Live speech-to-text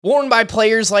Worn by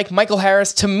players like Michael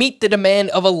Harris to meet the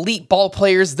demand of elite ball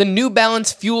players, the New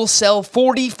Balance Fuel Cell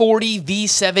 4040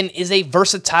 V7 is a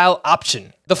versatile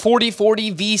option. The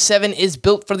 4040 V7 is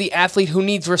built for the athlete who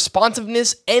needs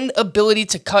responsiveness and ability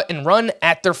to cut and run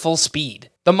at their full speed.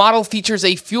 The model features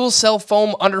a fuel cell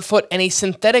foam underfoot and a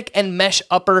synthetic and mesh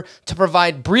upper to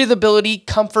provide breathability,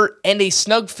 comfort, and a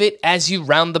snug fit as you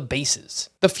round the bases.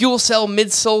 The fuel cell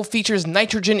midsole features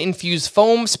nitrogen-infused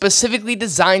foam specifically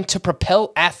designed to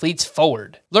propel athletes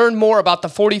forward. Learn more about the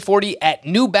 4040 at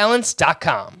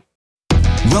newbalance.com.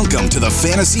 Welcome to the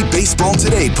Fantasy Baseball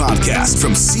Today podcast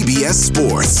from CBS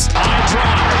Sports. High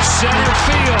drive, center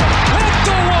field, hit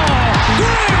the wall,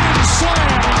 grand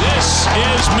slam. This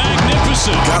is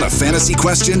magnificent. Got a fantasy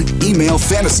question? Email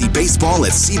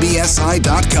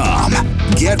fantasybaseball@cbsi.com.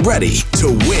 Get ready to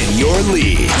win your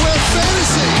league. Where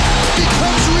fantasy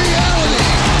becomes reality.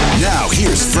 Now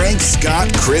here's Frank,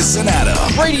 Scott, Chris, and Adam.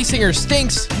 Brady Singer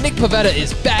stinks, Nick Pivetta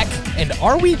is back, and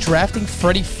are we drafting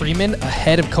Freddie Freeman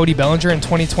ahead of Cody Bellinger in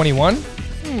 2021?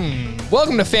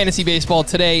 Welcome to Fantasy Baseball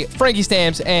Today. Frankie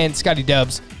Stamps and Scotty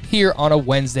Dubs here on a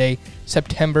Wednesday,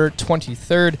 September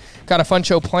 23rd. Got a fun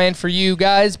show planned for you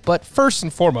guys, but first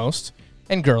and foremost,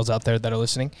 and girls out there that are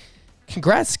listening,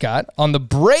 congrats, Scott, on the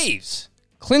Braves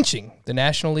clinching the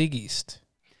National League East.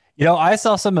 You know, I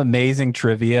saw some amazing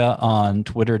trivia on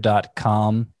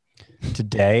twitter.com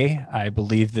today. I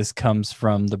believe this comes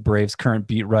from the Braves' current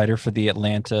beat writer for the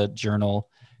Atlanta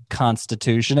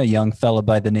Journal-Constitution, a young fella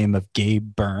by the name of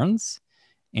Gabe Burns.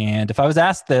 And if I was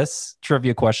asked this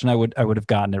trivia question, I would have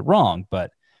gotten it wrong,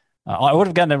 but I would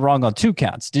have gotten it wrong on two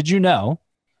counts. Did you know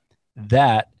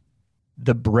that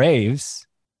the Braves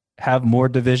have more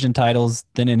division titles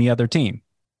than any other team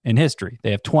in history?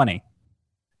 They have 20.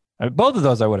 Both of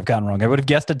those I would have gotten wrong. I would have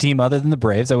guessed a team other than the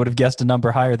Braves. I would have guessed a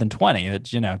number higher than 20.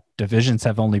 It's, divisions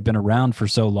have only been around for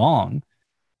so long.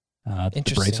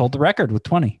 The Braves hold the record with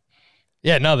 20.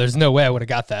 Yeah, no, there's no way I would have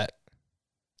got that.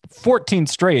 14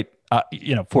 straight,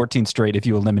 14 straight if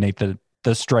you eliminate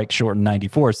the strike-shortened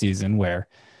 94 season where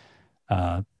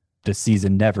the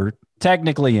season never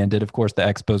technically ended. Of course, the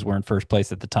Expos were in first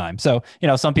place at the time. So,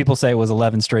 some people say it was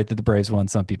 11 straight that the Braves won.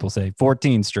 Some people say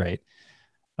 14 straight.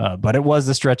 But it was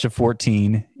a stretch of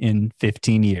 14 in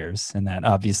 15 years, and that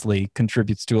obviously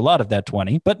contributes to a lot of that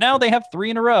 20. But now they have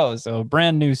 3 in a row, so a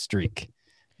brand new streak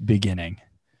beginning.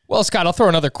 Well, Scott, I'll throw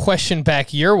another question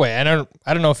back your way. I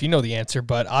don't know if you know the answer,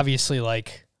 but obviously,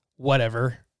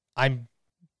 whatever. I'm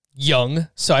young,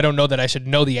 so I don't know that I should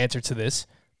know the answer to this.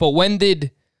 But when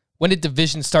did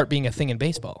divisions start being a thing in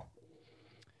baseball?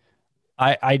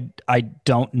 I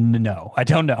don't know. I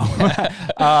don't know.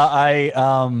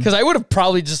 Because I would have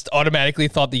probably just automatically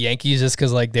thought the Yankees just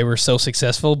because they were so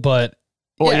successful. But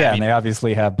and they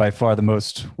obviously have by far the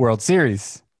most World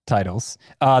Series titles.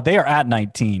 They are at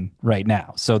 19 right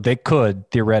now, so they could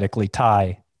theoretically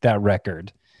tie that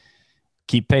record,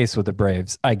 keep pace with the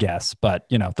Braves, I guess. But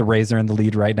the Rays are in the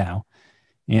lead right now,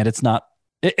 and it's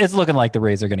looking like the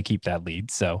Rays are going to keep that lead.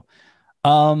 So,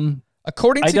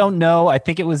 I don't know. I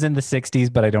think it was in the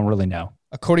 60s, but I don't really know.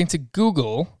 According to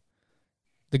Google,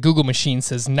 the Google machine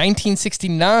says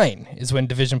 1969 is when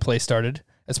division play started.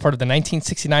 As part of the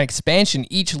 1969 expansion,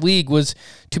 each league was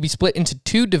to be split into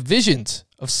 2 divisions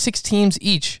of 6 teams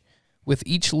each, with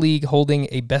each league holding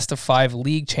a best-of-5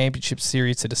 league championship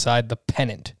series to decide the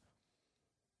pennant.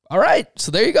 All right,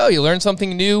 so there you go. You learn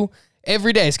something new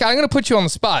every day. Scott, I'm going to put you on the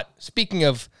spot. Speaking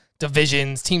of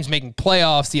divisions, teams making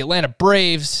playoffs, the Atlanta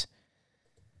Braves,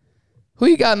 who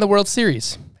you got in the World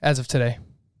Series as of today?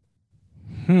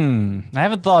 I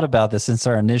haven't thought about this since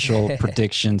our initial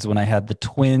predictions when I had the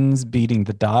Twins beating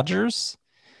the Dodgers.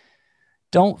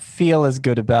 Don't feel as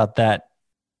good about that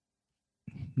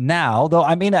now, though.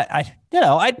 I mean,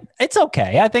 it's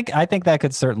okay. I think that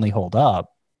could certainly hold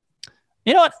up.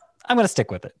 You know what? I'm going to stick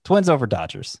with it. Twins over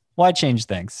Dodgers. Why change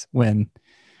things when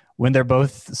they're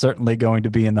both certainly going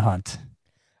to be in the hunt?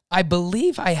 I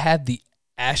believe I had the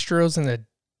Astros and the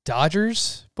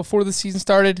Dodgers before the season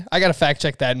started. I got to fact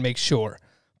check that and make sure.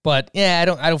 But yeah,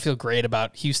 I don't feel great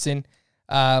about Houston.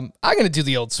 I'm going to do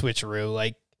the old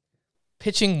switcheroo.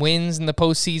 Pitching wins in the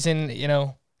postseason,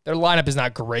 their lineup is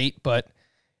not great, but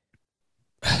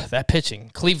that pitching,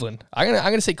 Cleveland. I'm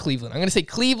going to say Cleveland. I'm going to say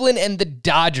Cleveland and the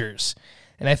Dodgers.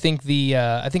 And I think the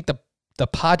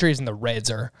Padres and the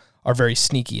Reds are very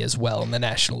sneaky as well in the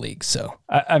National League. So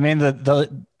I mean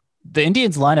the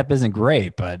Indians lineup isn't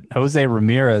great, but Jose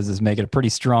Ramirez is making a pretty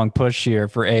strong push here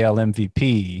for AL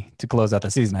MVP to close out the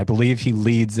season. I believe he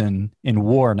leads in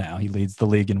WAR now. He leads the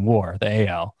league in WAR, the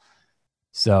AL.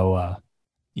 So,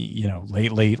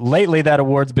 lately that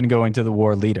award's been going to the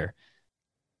WAR leader.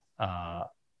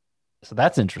 So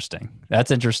that's interesting.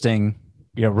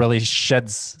 Really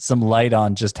sheds some light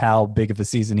on just how big of a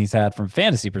season he's had from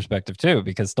fantasy perspective too,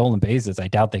 because stolen bases, I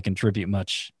doubt they contribute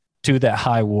much to that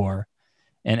high WAR.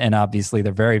 And obviously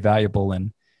they're very valuable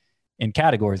in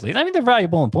categories leagues. I mean, they're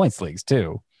valuable in points leagues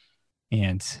too.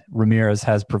 And Ramirez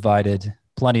has provided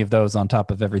plenty of those on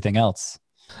top of everything else.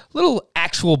 Little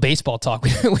actual baseball talk.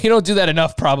 We don't do that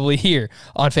enough probably here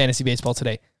on Fantasy Baseball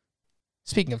Today.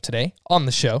 Speaking of today, on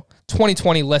the show,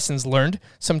 2020 lessons learned,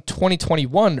 some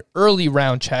 2021 early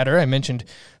round chatter. I mentioned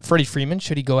Freddie Freeman.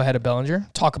 Should he go ahead of Bellinger?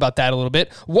 Talk about that a little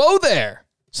bit. Whoa there!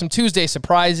 Some Tuesday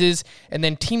surprises, and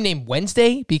then Team Name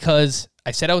Wednesday, because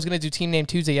I said I was going to do Team Name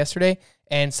Tuesday yesterday,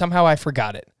 and somehow I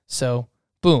forgot it. So,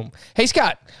 boom. Hey,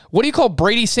 Scott, what do you call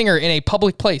Brady Singer in a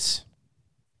public place?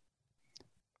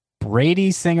 Brady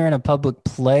Singer in a public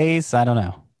place? I don't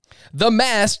know. The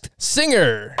Masked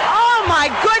Singer. Oh, my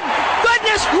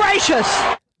goodness gracious.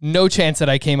 No chance that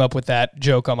I came up with that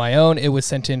joke on my own. It was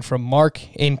sent in from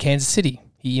Mark in Kansas City.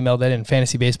 He emailed that in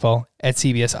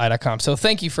fantasybaseball@cbsi.com. So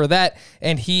thank you for that.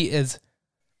 And he is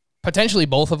potentially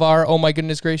both of our, oh my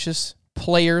goodness gracious,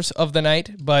 players of the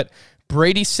night. But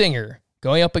Brady Singer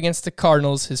going up against the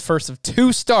Cardinals, his first of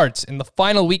 2 starts in the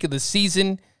final week of the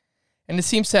season. And it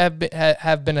seems to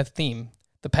have been a theme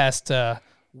the past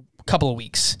couple of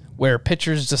weeks where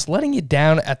pitchers just letting you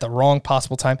down at the wrong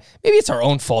possible time. Maybe it's our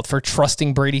own fault for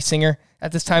trusting Brady Singer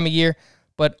at this time of year,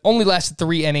 but only lasted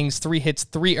 3 innings, 3 hits,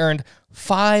 3 earned,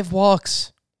 5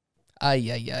 walks.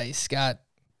 Ay, Scott.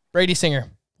 Brady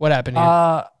Singer, what happened here?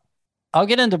 I'll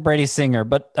get into Brady Singer,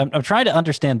 but I'm trying to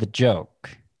understand the joke.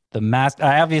 The mask.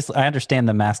 I understand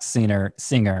the Masked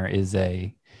Singer is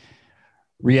a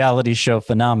reality show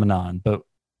phenomenon, but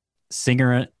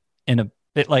Singer in a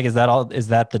bit like, is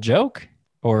that the joke?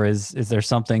 Or is there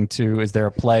something is there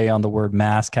a play on the word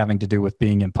mask having to do with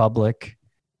being in public?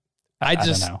 I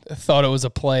just thought it was a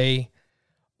play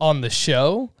on the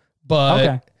show, but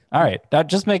okay. All right.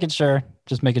 Just making sure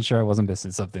I wasn't missing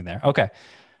something there. Okay.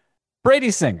 Brady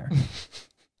Singer.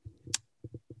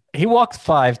 He walked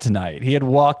 5 tonight. He had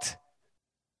walked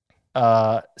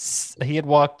 5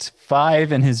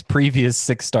 in his previous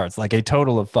 6 starts, like a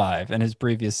total of 5 in his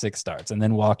previous 6 starts, and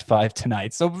then walked 5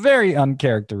 tonight. So very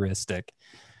uncharacteristic.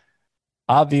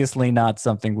 Obviously not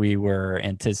something we were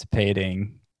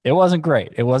anticipating. It wasn't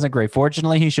great.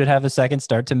 Fortunately, he should have a second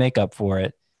start to make up for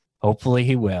it. Hopefully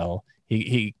he will.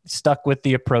 He stuck with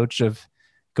the approach of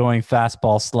going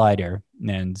fastball slider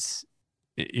and,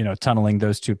 tunneling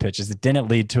those 2 pitches. It didn't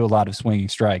lead to a lot of swinging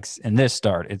strikes in this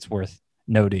start. It's worth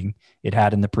noting it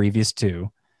had in the previous 2.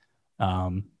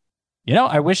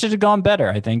 I wish it had gone better.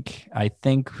 I think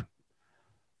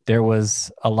there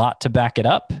was a lot to back it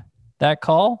up, that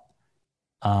call.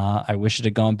 I wish it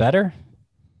had gone better.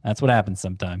 That's what happens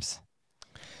sometimes.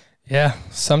 Yeah,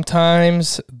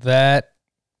 sometimes that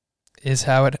is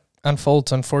how it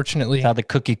unfolds, unfortunately. That's how the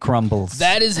cookie crumbles.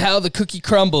 That is how the cookie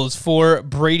crumbles for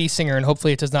Brady Singer, and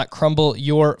hopefully it does not crumble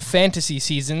your fantasy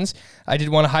seasons. I did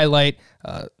want to highlight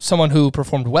someone who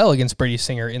performed well against Brady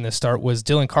Singer in this start was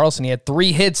Dylan Carlson. He had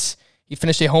 3 hits. He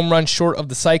finished a home run short of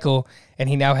the cycle, and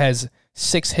he now has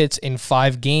 6 hits in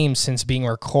 5 games since being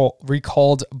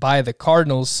recalled by the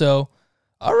Cardinals. So,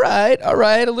 all right,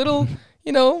 a little,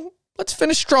 let's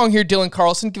finish strong here, Dylan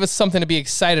Carlson. Give us something to be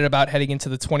excited about heading into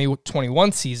the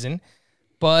 2021 season.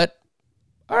 But,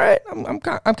 all right, I'm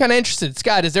kind of interested.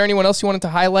 Scott, is there anyone else you wanted to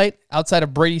highlight outside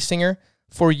of Brady Singer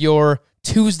for your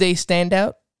Tuesday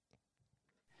standout?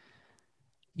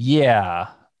 Yeah.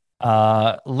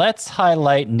 Let's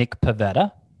highlight Nick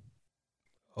Pivetta.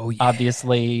 Oh, yeah.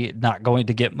 Obviously not going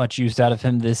to get much use out of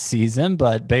him this season,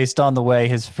 but based on the way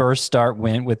his first start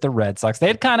went with the Red Sox, they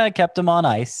had kind of kept him on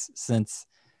ice since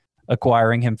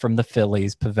acquiring him from the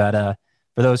Phillies. Pivetta,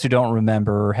 for those who don't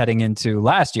remember, heading into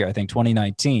last year, I think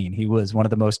 2019, he was one of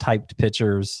the most hyped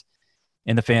pitchers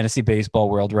in the fantasy baseball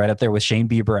world, right up there with Shane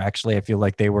Bieber. Actually, I feel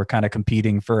like they were kind of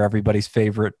competing for everybody's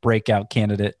favorite breakout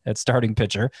candidate at starting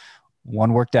pitcher.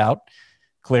 One worked out,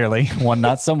 clearly, one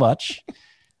not so much.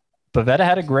 Pivetta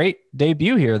had a great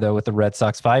debut here, though, with the Red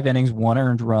Sox. 5 innings, 1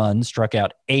 earned run, struck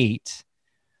out 8,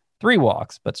 3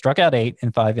 walks, but struck out 8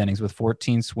 in 5 innings with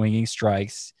 14 swinging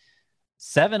strikes.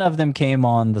 7 of them came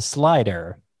on the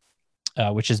slider,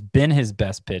 which has been his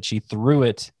best pitch. He threw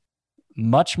it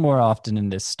much more often in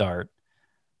this start.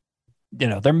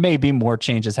 There may be more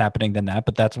changes happening than that,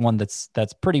 but that's one that's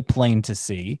pretty plain to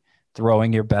see.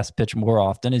 Throwing your best pitch more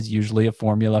often is usually a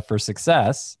formula for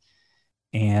success.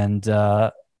 And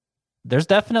there's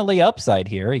definitely upside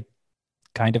here. He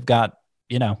kind of got,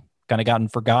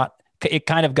 it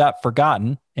kind of got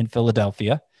forgotten in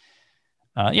Philadelphia.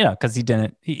 because he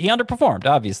underperformed,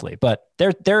 obviously, but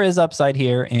there is upside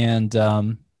here, and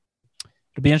it'll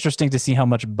be interesting to see how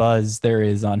much buzz there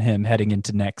is on him heading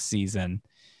into next season.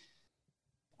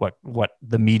 What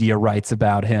the media writes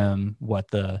about him,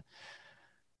 what the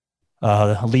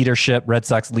Red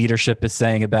Sox leadership is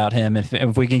saying about him,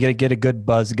 if we can get a good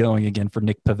buzz going again for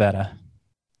Nick Pivetta.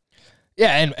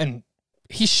 Yeah, and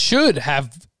he should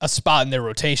have a spot in their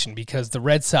rotation because the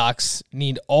Red Sox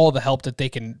need all the help that they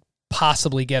can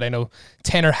possibly get. I know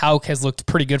Tanner Houck has looked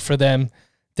pretty good for them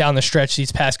down the stretch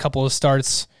these past couple of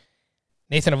starts.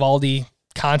 Nathan Eovaldi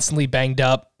constantly banged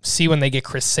up. See when they get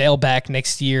Chris Sale back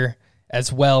next year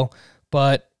as well.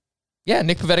 But yeah,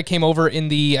 Nick Pivetta came over in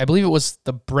I believe it was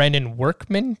the Brandon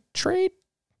Workman trade.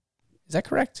 Is that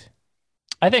correct?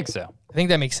 I think so. I think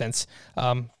that makes sense.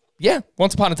 Yeah,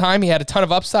 once upon a time, he had a ton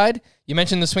of upside. You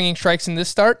mentioned the swinging strikes in this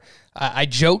start. I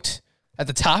joked at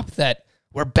the top that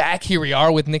we're back. Here we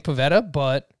are with Nick Pivetta.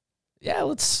 But yeah,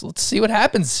 let's see what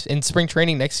happens in spring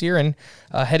training next year and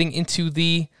heading into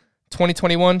the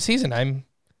 2021 season.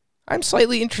 I'm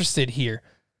slightly interested here.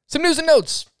 Some news and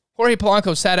notes. Jorge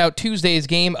Polanco sat out Tuesday's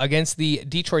game against the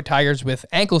Detroit Tigers with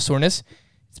ankle soreness.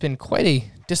 It's been quite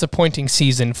a disappointing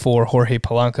season for Jorge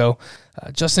Polanco.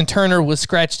 Justin Turner was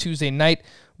scratched Tuesday night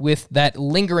with that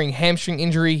lingering hamstring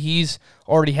injury. He's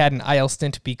already had an IL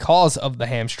stint because of the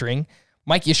hamstring.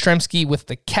 Mike Yastrzemski with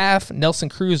the calf, Nelson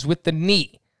Cruz with the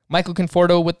knee, Michael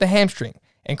Conforto with the hamstring,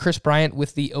 and Chris Bryant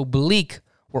with the oblique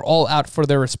were all out for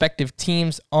their respective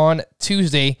teams on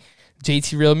Tuesday.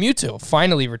 JT Realmuto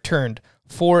finally returned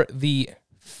for the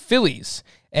Phillies.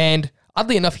 And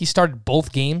oddly enough, he started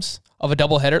both games of a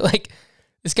doubleheader. Like,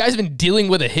 this guy's been dealing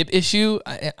with a hip issue.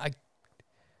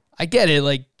 I get it.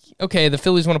 Like, okay, the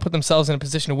Phillies want to put themselves in a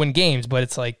position to win games, but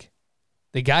it's like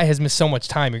the guy has missed so much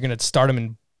time. You're going to start him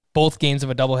in both games of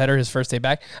a doubleheader his first day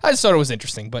back. I just thought it was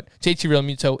interesting, but JT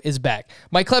Realmuto is back.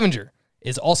 Mike Clevenger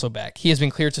is also back. He has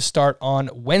been cleared to start on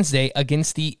Wednesday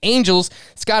against the Angels.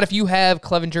 Scott, if you have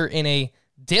Clevenger in a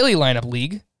daily lineup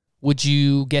league, would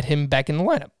you get him back in the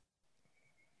lineup?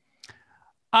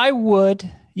 I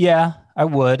would. Yeah, I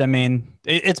would. I mean,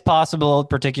 it's possible,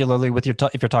 particularly with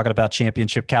if you're talking about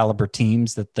championship caliber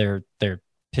teams, that their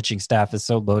pitching staff is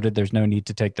so loaded, there's no need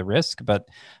to take the risk. But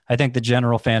I think the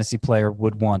general fantasy player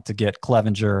would want to get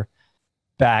Clevenger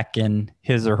back in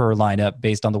his or her lineup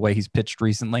based on the way he's pitched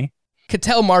recently.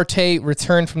 Ketel Marte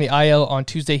returned from the IL on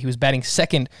Tuesday. He was batting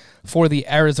second for the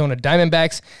Arizona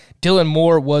Diamondbacks. Dylan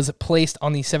Moore was placed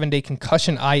on the 7-day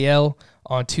concussion IL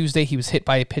on Tuesday. He was hit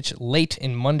by a pitch late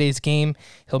in Monday's game.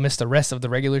 He'll miss the rest of the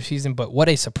regular season, but what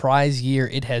a surprise year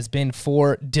it has been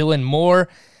for Dylan Moore.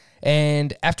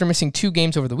 And after missing 2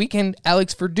 games over the weekend,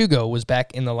 Alex Verdugo was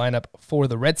back in the lineup for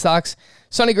the Red Sox.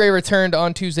 Sonny Gray returned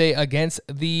on Tuesday against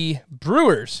the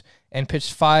Brewers and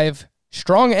pitched 5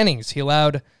 strong innings. He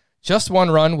allowed just 1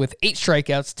 run with 8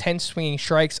 strikeouts, 10 swinging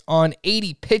strikes on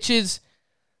 80 pitches.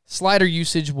 Slider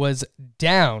usage was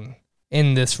down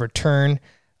in this return.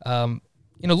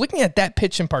 Looking at that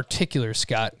pitch in particular,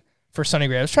 Scott, for Sonny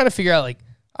Gray, I was trying to figure out,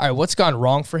 all right, what's gone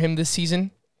wrong for him this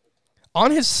season? On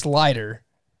his slider,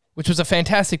 which was a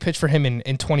fantastic pitch for him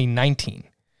in 2019,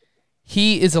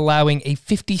 he is allowing a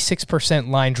 56%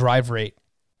 line drive rate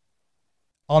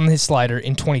on his slider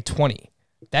in 2020.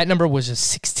 That number was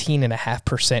just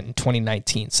 16.5% in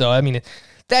 2019. So, I mean,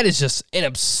 that is just an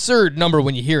absurd number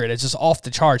when you hear it. It's just off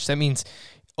the charts. That means,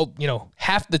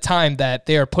 half the time that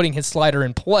they are putting his slider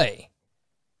in play,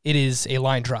 it is a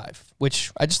line drive,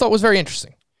 which I just thought was very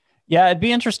interesting. Yeah, it'd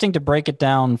be interesting to break it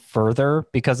down further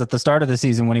because at the start of the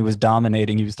season when he was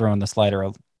dominating, he was throwing the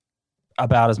slider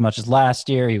about as much as last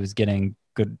year. He was getting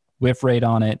good whiff rate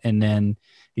on it, and then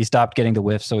he stopped getting the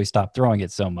whiff, so he stopped throwing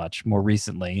it so much more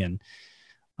recently. And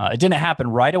it didn't happen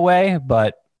right away,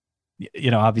 but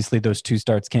obviously those 2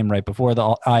 starts came right before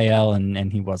the IL,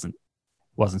 and he wasn't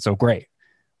so great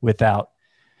without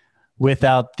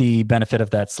the benefit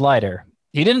of that slider.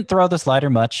 He didn't throw the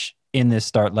slider much in this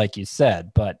start, like you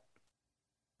said, but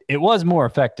it was more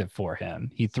effective for him.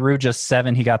 He threw just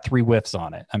 7. He got 3 whiffs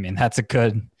on it. I mean, that's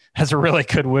a really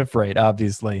good whiff rate,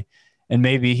 obviously. And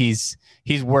maybe he's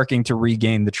working to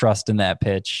regain the trust in that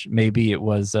pitch. Maybe it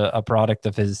was a product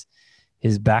of his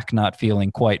back not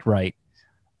feeling quite right,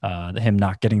 him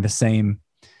not getting the same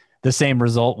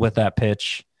result with that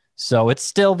pitch. So it's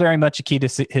still very much a key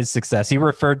to his success. He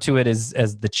referred to it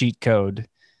as the cheat code,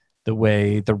 the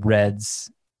way the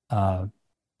Reds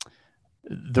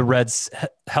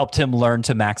helped him learn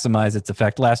to maximize its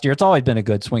effect last year. It's always been a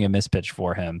good swing and miss pitch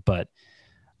for him, but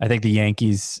I think the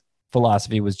Yankees'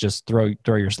 philosophy was just throw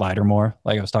your slider more,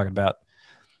 like I was talking about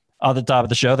on the top of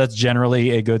the show, that's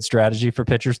generally a good strategy for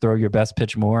pitchers. Throw your best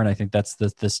pitch more, and I think that's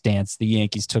the stance the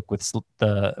Yankees took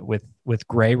with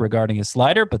Gray regarding his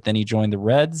slider. But then he joined the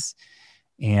Reds,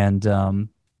 and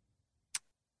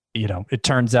it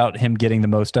turns out him getting the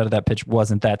most out of that pitch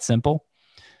wasn't that simple.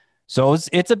 So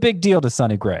it's a big deal to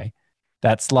Sonny Gray,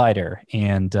 that slider,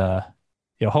 and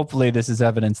hopefully this is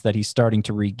evidence that he's starting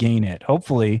to regain it.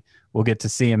 Hopefully we'll get to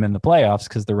see him in the playoffs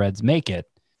because the Reds make it.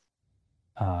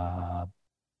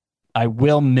 I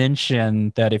will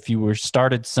mention that if you were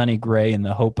started Sonny Gray in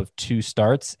the hope of 2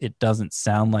 starts, it doesn't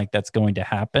sound like that's going to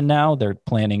happen now. They're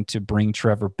planning to bring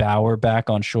Trevor Bauer back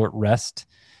on short rest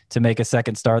to make a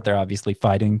second start. They're obviously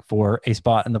fighting for a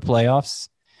spot in the playoffs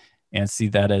and see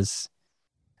that as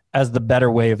the better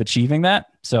way of achieving that.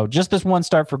 So just this one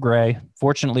start for Gray.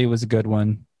 Fortunately, it was a good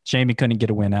one. Shame he couldn't get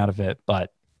a win out of it,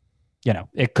 but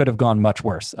it could have gone much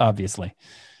worse, obviously.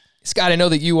 Scott, I know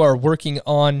that you are working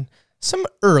on some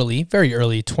very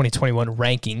early 2021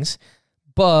 rankings,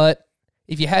 but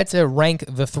if you had to rank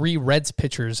the 3 Reds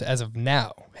pitchers as of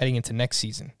now, heading into next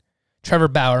season, Trevor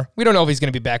Bauer, we don't know if he's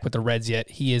going to be back with the Reds yet.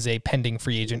 He is a pending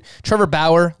free agent. Trevor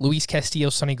Bauer, Luis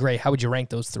Castillo, Sonny Gray, how would you rank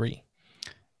those 3?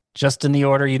 Just in the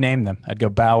order you named them. I'd go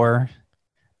Bauer.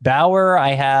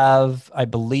 I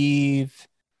believe,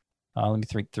 let me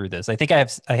think through this. I think I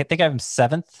have him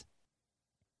 7th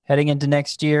heading into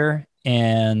next year,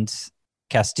 and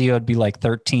Castillo would be like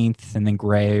 13th, and then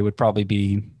Gray would probably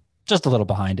be just a little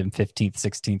behind him, 15th,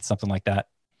 16th, something like that.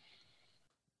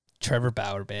 Trevor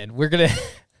Bauer, man. We're gonna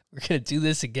do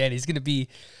this again. He's gonna be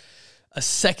a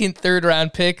 2nd, 3rd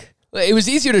round pick. It was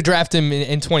easier to draft him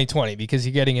in 2020 because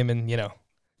you're getting him in, 5th,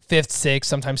 6th,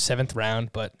 sometimes 7th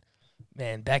round, but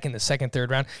man, back in the 2nd, 3rd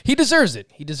round. He deserves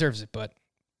it. But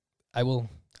I'll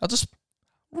just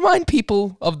remind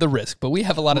people of the risk, but we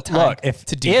have a lot of time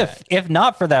to do that. If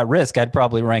not for that risk, I'd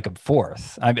probably rank him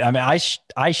 4th. I mean,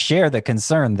 I share the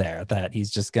concern there that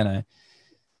he's just going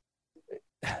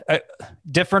to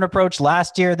different approach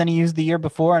last year than he used the year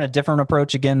before, and a different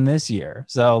approach again this year.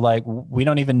 So we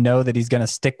don't even know that he's going to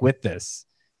stick with this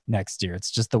next year.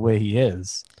 It's just the way he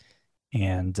is.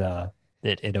 And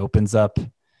it opens up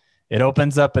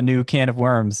a new can of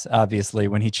worms, obviously,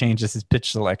 when he changes his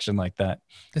pitch selection like that.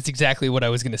 That's exactly what I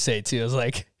was going to say, too. I was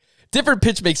like, different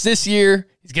pitch mix this year.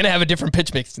 He's going to have a different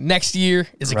pitch mix next year.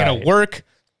 Is it going to work?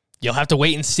 You'll have to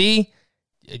wait and see.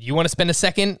 You want to spend a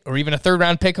 2nd or even a 3rd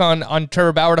round pick on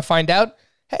Trevor Bauer to find out?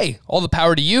 Hey, all the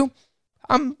power to you.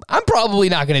 I'm probably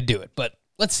not going to do it, but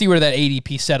let's see where that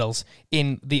ADP settles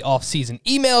in the offseason.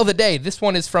 Email of the day. This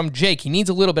one is from Jake. He needs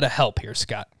a little bit of help here,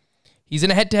 Scott. He's in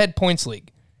a head-to-head points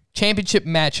league. Championship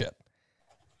matchup.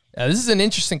 Now, this is an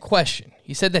interesting question.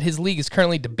 He said that his league is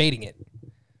currently debating it.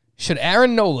 Should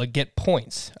Aaron Nola get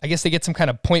points? I guess they get some kind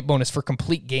of point bonus for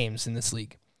complete games in this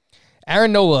league.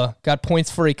 Aaron Nola got points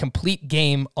for a complete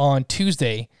game on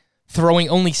Tuesday, throwing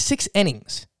only 6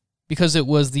 innings because it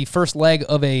was the first leg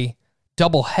of a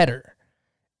doubleheader.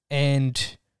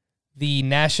 And the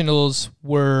Nationals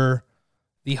were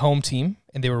the home team,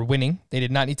 and they were winning. They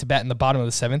did not need to bat in the bottom of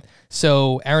the 7th.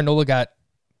 So Aaron Nola got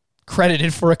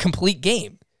credited for a complete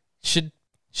game. Should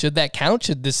that count?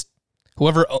 Should this,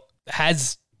 whoever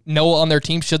has Nola on their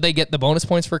team, should they get the bonus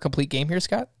points for a complete game here,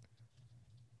 Scott?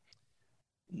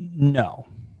 No,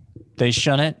 they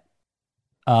shouldn't.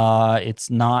 It's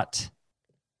not.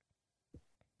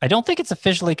 I don't think it's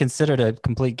officially considered a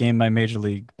complete game by Major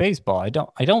League Baseball. I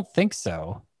don't think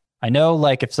so. I know,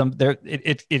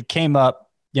 if it came up,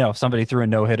 if somebody threw a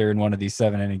no-hitter in one of these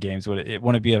 7-inning games, it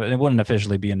wouldn't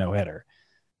officially be a no-hitter.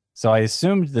 So I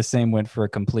assumed the same went for a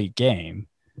complete game.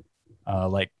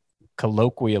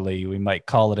 Colloquially, we might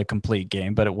call it a complete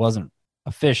game, but it wasn't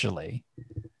officially.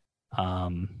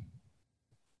 I'm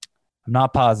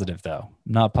not positive, though.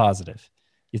 I'm not positive.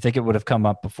 You think it would have come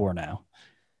up before now?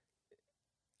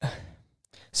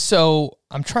 So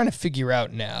I'm trying to figure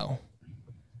out now.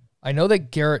 I know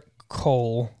that Garrett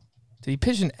Cole, did he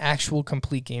pitch an actual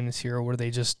complete game this year, or were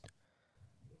they just?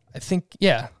 I think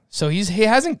So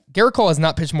Garrett Cole has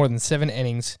not pitched more than 7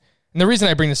 innings. And the reason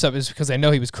I bring this up is because I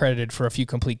know he was credited for a few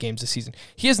complete games this season.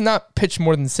 He has not pitched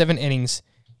more than 7 innings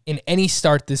in any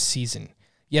start this season.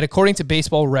 Yet, according to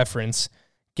Baseball Reference,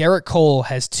 Garrett Cole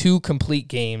has 2 complete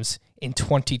games in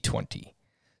 2020.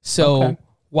 So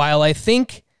while I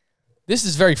think this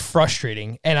is very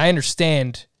frustrating, and I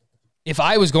understand if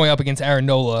I was going up against Aaron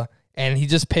Nola and he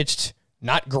just pitched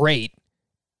not great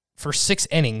for 6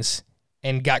 innings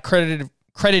and got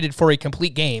credited for a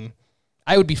complete game,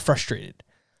 I would be frustrated.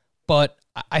 But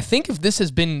I think if this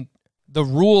has been the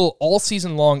rule all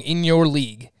season long in your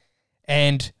league,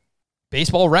 and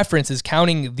Baseball Reference is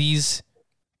counting these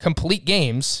complete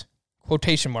games,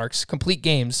 quotation marks, complete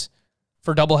games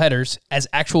for doubleheaders as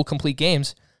actual complete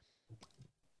games,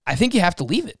 I think you have to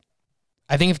leave it.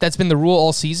 I think if that's been the rule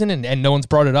all season and no one's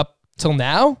brought it up till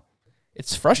now,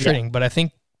 it's frustrating. But I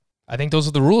think those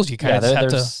are the rules. You kind of just have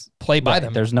to play by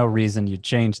them. There's no reason you'd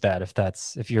change that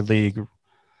if your league.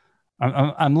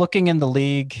 I'm looking in the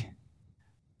league.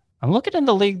 I'm looking in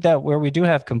the league where we do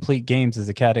have complete games as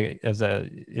a category.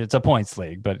 It's a points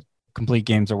league, but complete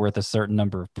games are worth a certain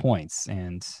number of points,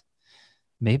 and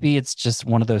maybe it's just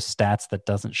one of those stats that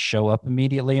doesn't show up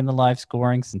immediately in the live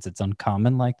scoring since it's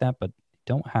uncommon like that. But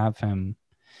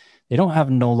they don't have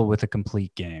Nola with a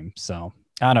complete game, so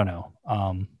I don't know.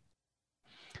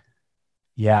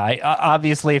 I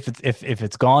obviously if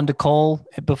it's gone to Cole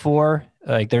before,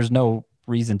 like there's no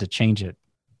reason to change it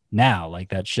now. Like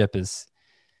that ship is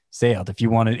sailed. If you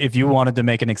wanted to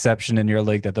make an exception in your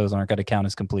league that those aren't going to count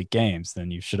as complete games,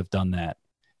 then you should have done that,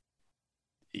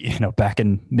 back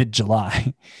in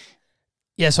mid-July.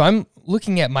 Yeah, so I'm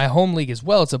looking at my home league as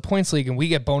well. It's a points league, and we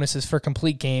get bonuses for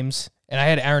complete games. And I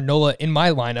had Aaron Nola in my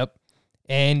lineup,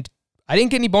 and I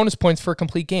didn't get any bonus points for a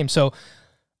complete game. So,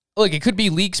 look, it could be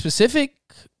league-specific.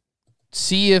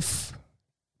 See if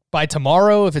by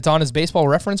tomorrow, if it's on his baseball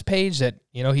reference page that,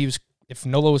 if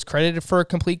Nola was credited for a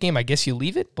complete game, I guess you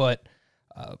leave it. But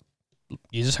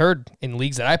you just heard in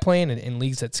leagues that I play in and in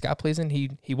leagues that Scott plays in,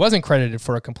 he wasn't credited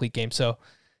for a complete game. So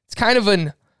it's kind of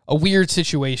a weird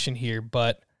situation here.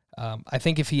 But I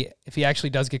think if he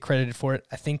actually does get credited for it,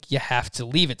 I think you have to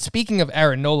leave it. Speaking of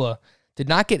Aaron Nola, did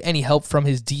not get any help from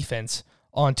his defense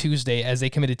on Tuesday as they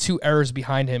committed 2 errors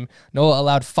behind him. Nola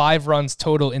allowed 5 runs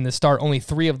total in the start. Only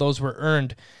 3 of those were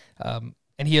earned.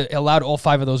 And he allowed all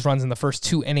 5 of those runs in the first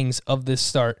 2 innings of this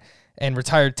start and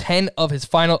retired 10 of his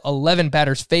final 11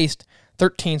 batters faced,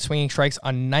 13 swinging strikes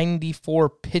on 94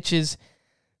 pitches.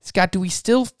 Scott, do we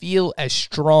still feel as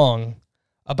strong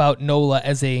about Nola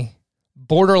as a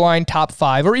borderline top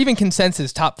 5 or even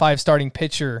consensus top 5 starting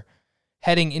pitcher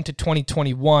heading into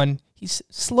 2021? He's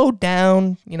slowed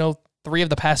down, 3 of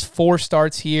the past 4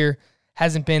 starts here.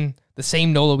 Hasn't been the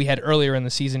same Nola we had earlier in the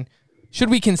season. Should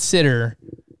we consider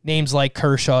names like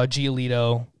Kershaw,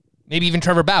 Giolito, maybe even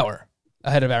Trevor Bauer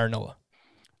ahead of Aaron Nola?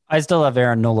 I still have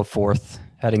Aaron Nola 4th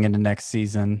heading into next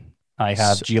season. I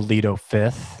have Giolito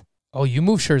 5th. Oh, you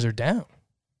move Scherzer down.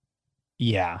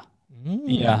 Yeah.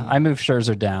 Yeah, I moved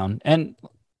Scherzer down. And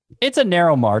it's a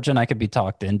narrow margin. I could be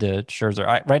talked into Scherzer.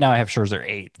 Right now I have Scherzer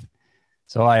 8th.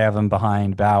 So I have him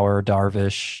behind Bauer,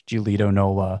 Darvish, Giolito,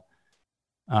 Nola.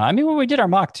 When we did our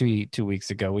mock two weeks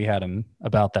ago, we had him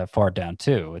about that far down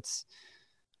too. It's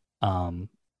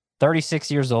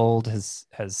 36 years old,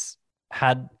 has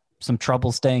had some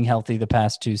trouble staying healthy the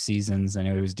past 2 seasons. I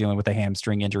know he was dealing with a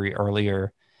hamstring injury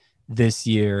earlier this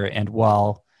year. And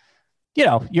while,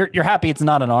 you're happy it's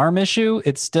not an arm issue,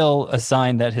 it's still a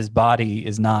sign that his body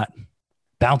is not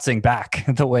bouncing back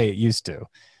the way it used to,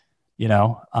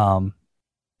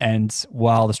 and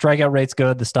while the strikeout rate's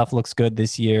good, the stuff looks good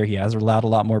this year. He has allowed a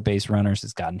lot more base runners,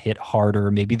 has gotten hit harder.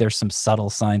 Maybe there's some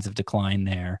subtle signs of decline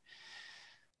there.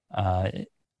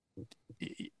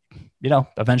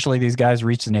 Eventually these guys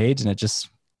reach an age and it just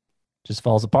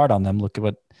falls apart on them. Look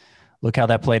how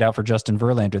that played out for Justin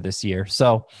Verlander this year.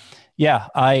 So yeah,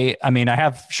 I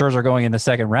have Scherzer going in the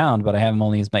 2nd round, but I have him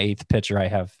only as my 8th pitcher. I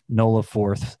have Nola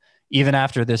 4th. Even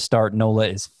after this start, Nola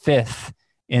is 5th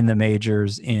in the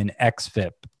majors in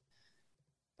xFIP.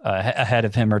 Ahead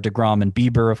of him are DeGrom and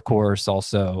Bieber, of course,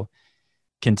 also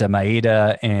Kenta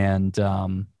Maeda and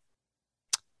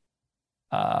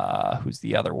who's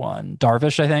the other one?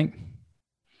 Darvish, I think.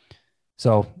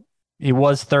 So he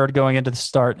was 3rd going into the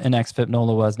start in xFIP.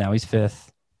 Nola was. Now he's 5th.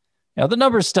 The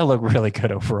numbers still look really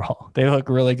good overall. They look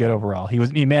really good overall.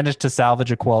 He managed to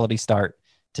salvage a quality start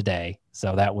today.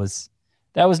 So that was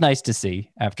nice to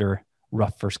see after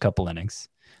rough first couple innings.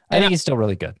 I think he's still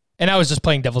really good. And I was just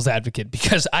playing devil's advocate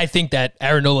because I think that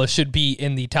Aaron Nola should be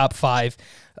in the top 5,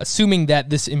 assuming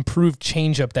that this improved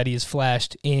changeup that he has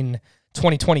flashed in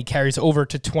 2020 carries over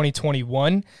to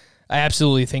 2021. I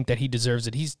absolutely think that he deserves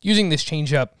it. He's using this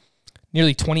changeup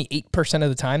nearly 28% of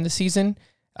the time this season.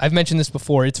 I've mentioned this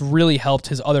before. It's really helped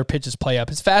his other pitches play up.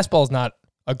 His fastball is not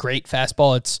a great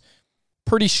fastball. It's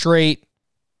pretty straight.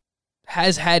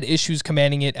 Has had issues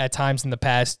commanding it at times in the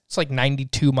past. It's like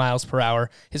 92 miles per hour.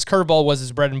 His curveball was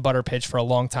his bread and butter pitch for a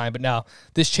long time, but now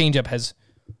this changeup has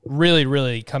really,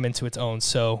 really come into its own.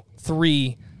 So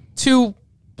 2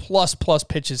 plus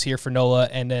pitches here for Nola,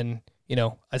 and then,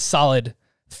 a solid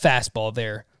fastball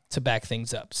there to back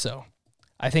things up. So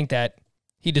I think that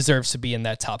he deserves to be in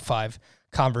that top 5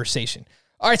 conversation.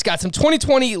 All right, Scott, some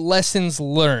 2020 lessons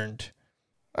learned.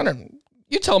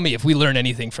 you tell me if we learn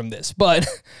anything from this, but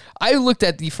I looked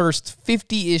at the first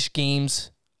 50-ish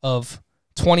games of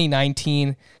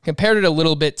 2019, compared it a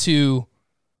little bit to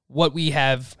what we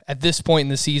have at this point in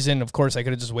the season. Of course, I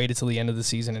could have just waited till the end of the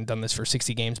season and done this for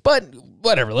 60 games, but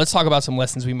whatever. Let's talk about some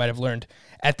lessons we might have learned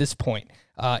at this point.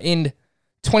 In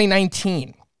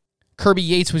 2019, Kirby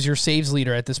Yates was your saves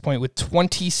leader at this point with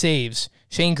 20 saves.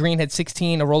 Shane Green had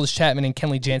 16, Aroldis Chapman and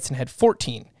Kenley Jansen had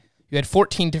 14. You had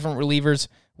 14 different relievers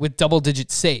with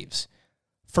double-digit saves.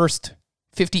 First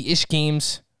 50-ish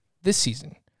games this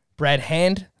season. Brad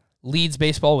Hand leads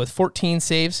baseball with 14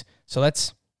 saves, so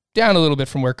that's down a little bit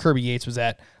from where Kirby Yates was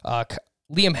at.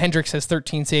 Liam Hendricks has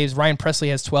 13 saves. Ryan Presley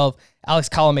has 12. Alex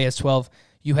Colomé has 12.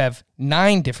 You have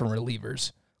 9 different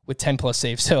relievers with 10-plus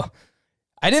saves. So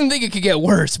I didn't think it could get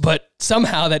worse, but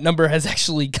somehow that number has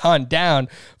actually gone down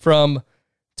from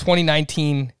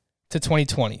 2019 to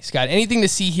 2020. Scott, anything to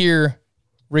see here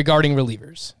regarding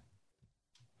relievers?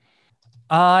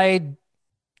 I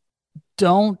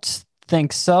don't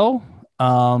think so.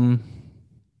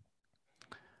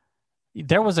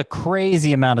 There was a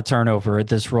crazy amount of turnover at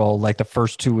this role, like the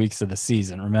first 2 weeks of the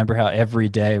season. Remember how every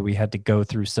day we had to go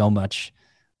through so much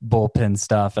bullpen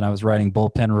stuff, and I was writing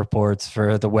bullpen reports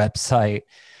for the website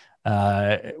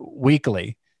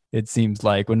weekly, it seems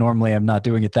like, when normally I'm not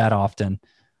doing it that often.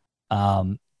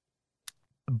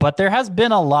 But there has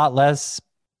been a lot less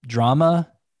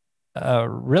drama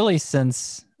really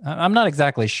since, I'm not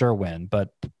exactly sure when, but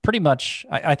pretty much,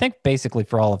 I think basically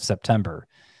for all of September,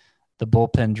 the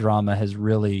bullpen drama has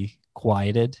really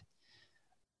quieted.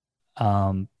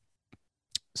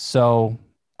 So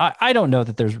I don't know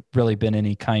that there's really been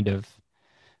any kind of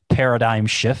paradigm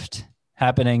shift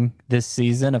happening this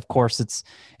season. Of course,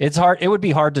 it's hard. It would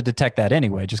be hard to detect that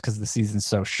anyway, just because the season's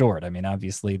so short. I mean,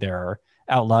 obviously there are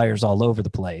outliers all over the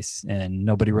place and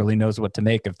nobody really knows what to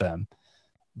make of them.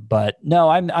 But no,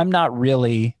 I'm not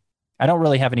really, I don't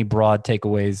really have any broad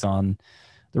takeaways on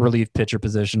the relief pitcher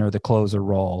position or the closer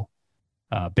role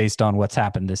based on what's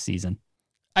happened this season.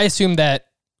 I assume that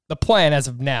the plan as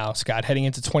of now, Scott, heading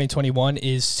into 2021,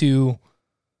 is to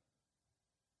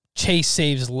chase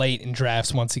saves late in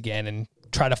drafts once again and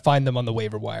try to find them on the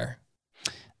waiver wire.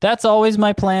 That's always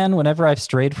my plan whenever I've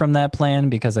strayed from that plan,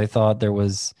 because I thought there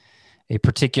was a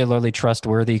particularly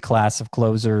trustworthy class of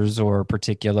closers or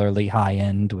particularly high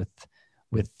end with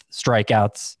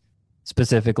strikeouts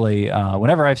specifically.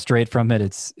 Whenever I've strayed from it,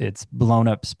 it's blown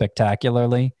up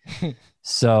spectacularly.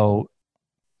 So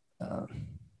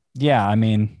yeah, I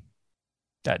mean,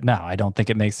 no, I don't think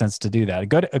it makes sense to do that.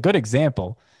 A good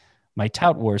example, my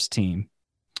Tout Wars team.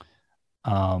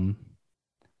 I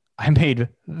made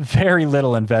very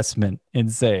little investment in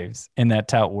saves in that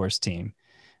Tout Wars team.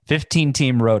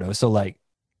 15-team roto. So, like,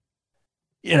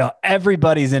 you know,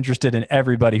 everybody's interested in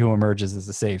everybody who emerges as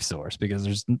a save source because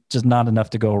there's just not enough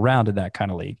to go around in that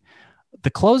kind of league. The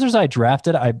closers I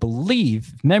drafted, I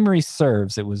believe, if memory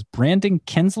serves, it was Brandon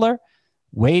Kinsler,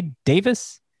 Wade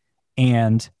Davis,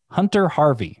 and Hunter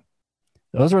Harvey.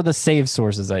 Those were the save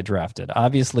sources I drafted.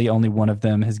 Obviously, only one of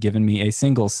them has given me a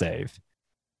single save.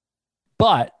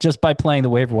 But just by playing the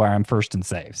waiver wire, I'm first in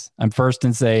saves. I'm first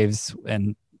in saves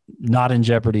and not in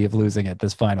jeopardy of losing it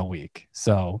this final week.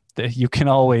 So you can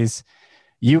always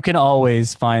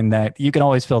find that, you can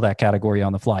always fill that category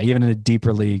on the fly, even in a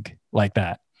deeper league like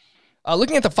that.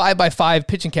 Looking at the 5x5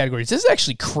 pitching categories, this is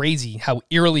actually crazy how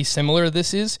eerily similar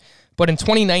this is. But in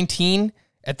 2019,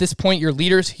 at this point, your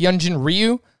leaders, Hyunjin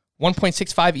Ryu,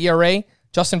 1.65 ERA,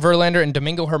 Justin Verlander and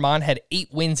Domingo Germán had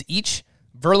 8 wins each.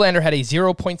 Verlander had a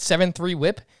 0.73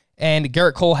 whip, and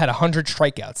Garrett Cole had 100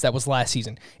 strikeouts. That was last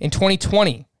season. In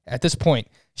 2020, at this point,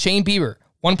 Shane Bieber,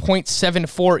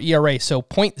 1.74 ERA, so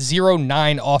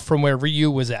 0.09 off from where Ryu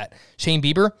was at. Shane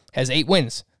Bieber has 8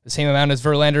 wins, the same amount as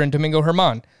Verlander and Domingo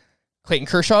Germán. Clayton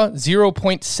Kershaw,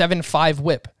 0.75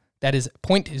 whip. That is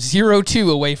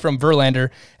 0.02 away from Verlander.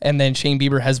 And then Shane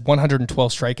Bieber has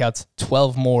 112 strikeouts,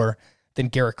 12 more than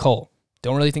Garrett Cole.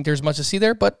 Don't really think there's much to see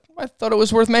there, but I thought it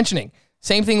was worth mentioning.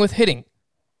 Same thing with hitting.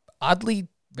 Oddly,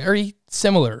 very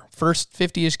similar. First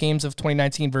 50-ish games of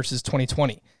 2019 versus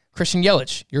 2020. Christian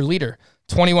Yelich, your leader,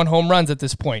 21 home runs at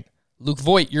this point. Luke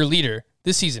Voit, your leader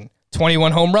this season,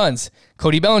 21 home runs.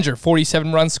 Cody Bellinger,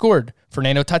 47 runs scored.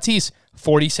 Fernando Tatis,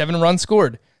 47 runs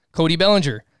scored. Cody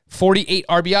Bellinger, 48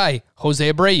 RBI.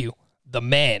 Jose Abreu, the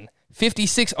man,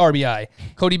 56 RBI.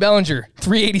 Cody Bellinger,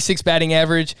 386 batting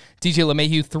average. DJ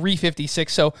LeMahieu,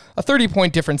 356. So a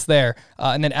 30-point difference there.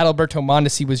 And then Adalberto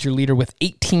Mondesi was your leader with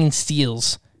 18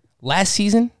 steals. Last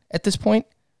season, at this point,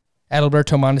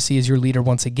 Adalberto Mondesi is your leader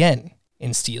once again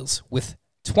in steals with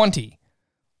 20.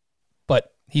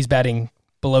 But he's batting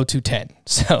below 210.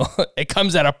 So it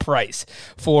comes at a price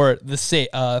for the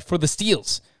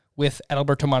steals with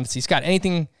Adalberto Mondesi. Scott,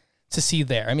 anything to see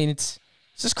there? I mean, it's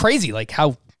just crazy, like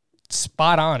how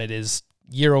spot on it is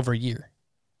year over year.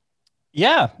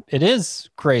 Yeah, it is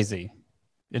crazy.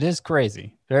 It is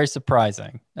crazy. Very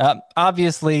surprising.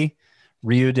 Obviously,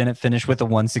 Ryu didn't finish with a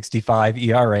 1.65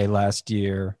 ERA last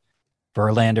year.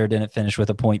 Verlander didn't finish with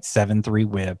a .73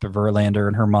 whip. Verlander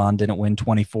and Herman didn't win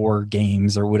 24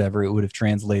 games or whatever it would have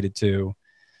translated to.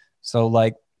 So,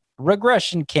 like,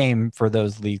 regression came for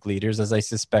those league leaders, as I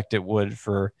suspect it would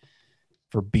for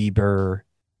Bieber,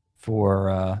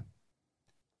 for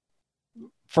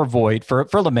Voit, for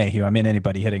LeMahieu. I mean,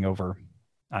 anybody hitting over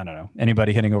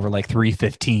like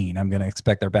 315, I'm going to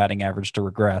expect their batting average to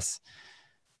regress.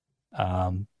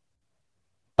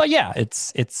 But yeah,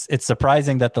 it's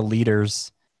surprising that the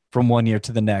leaders from one year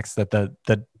to the next, that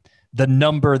the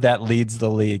number that leads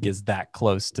the league is that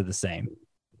close to the same.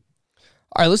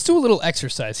 All right, let's do a little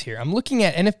exercise here. I'm looking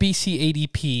at NFBC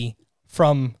ADP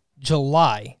from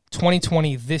July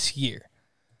 2020 this year.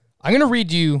 I'm going to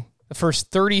read you the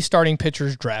first 30 starting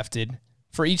pitchers drafted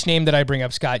for each name that I bring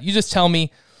up, Scott. You just tell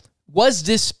me, was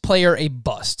this player a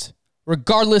bust?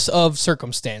 Regardless of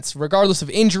circumstance, regardless of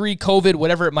injury, COVID,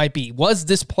 whatever it might be. Was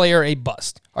this player a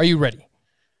bust? Are you ready?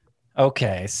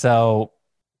 Okay, so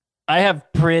I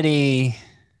have pretty...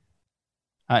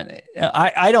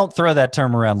 I don't throw that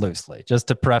term around loosely, just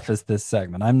to preface this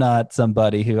segment. I'm not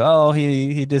somebody who,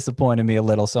 he disappointed me a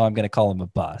little, so I'm going to call him a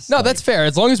bust. No, that's fair.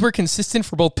 As long as we're consistent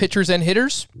for both pitchers and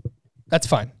hitters, that's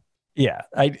fine. Yeah,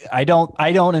 I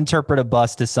don't interpret a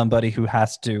bust as somebody who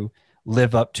has to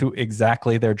live up to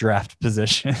exactly their draft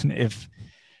position. If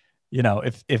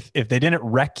they didn't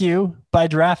wreck you by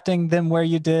drafting them where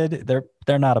you did,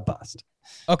 they're not a bust.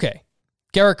 Okay.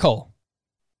 Garrett Cole.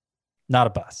 Not a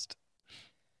bust.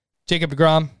 Jacob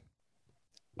deGrom.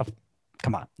 Oh,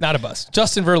 come on. Not a bust.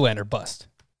 Justin Verlander, bust.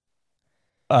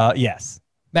 Yes.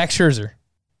 Max Scherzer.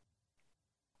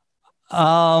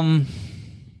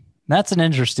 That's an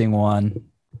interesting one.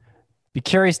 Be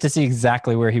curious to see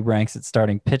exactly where he ranks at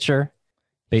starting pitcher,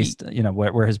 based,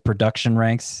 where his production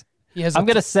ranks. I'm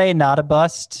going to say not a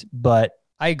bust, but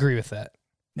I agree with that.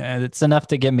 It's enough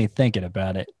to get me thinking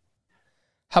about it.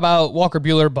 How about Walker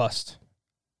Buehler, bust?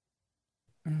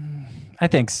 I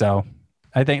think so.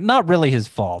 I think not really his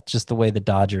fault, just the way the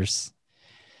Dodgers,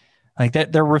 like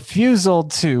that, their refusal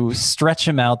to stretch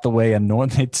him out the way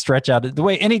they'd stretch out the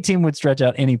way any team would stretch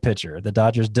out any pitcher. The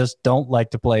Dodgers just don't like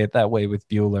to play it that way with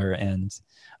Buehler, and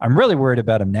I'm really worried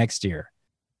about him next year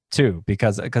too,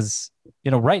 because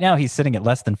right now he's sitting at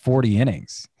less than 40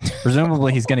 innings.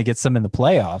 Presumably he's going to get some in the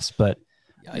playoffs, but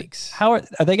yikes! How are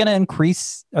they going to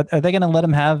increase? Are they going to let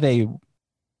him have a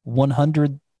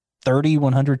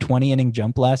 120 inning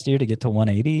jump last year to get to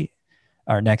 180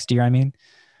 or next year? I mean,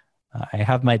 I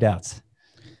have my doubts.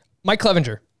 Mike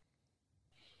Clevinger.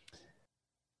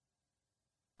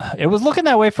 It was looking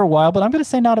that way for a while, but I'm going to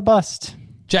say not a bust.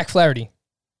 Jack Flaherty.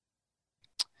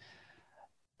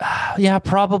 Yeah,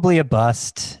 probably a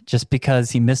bust, just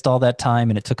because he missed all that time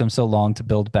and it took him so long to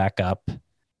build back up.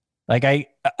 Like kind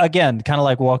of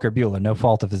like Walker Buehler, no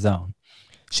fault of his own.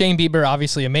 Shane Bieber,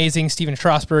 obviously amazing. Steven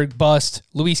Strasburg, bust.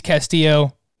 Luis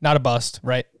Castillo, not a bust,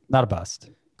 right? Not a bust.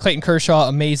 Clayton Kershaw,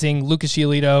 amazing. Lucas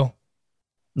Giolito.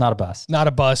 Not a bust. Not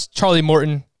a bust. Charlie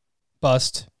Morton,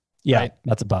 bust. Yeah, right?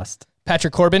 That's a bust.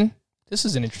 Patrick Corbin, this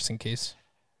is an interesting case.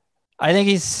 I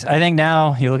think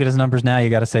now, you look at his numbers now,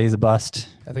 you got to say he's a bust.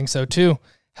 I think so too.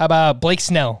 How about Blake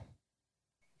Snell?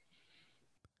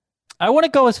 I want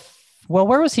to go well,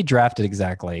 where was he drafted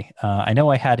exactly? I know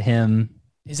I had him.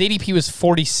 His ADP was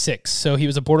 46, so he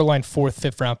was a borderline 4th,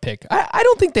 5th round pick. I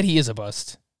don't think that he is a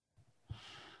bust.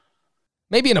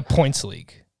 Maybe in a points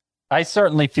league. I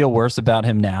certainly feel worse about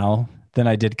him now than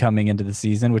I did coming into the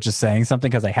season, which is saying something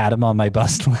because I had him on my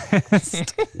bust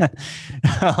list.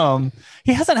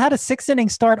 He hasn't had a 6-inning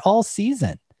start all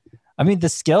season. I mean, the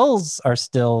skills are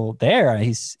still there.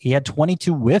 He had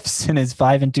 22 whiffs in his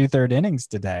 5 2/3 innings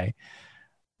today.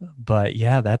 But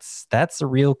yeah, that's a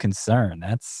real concern.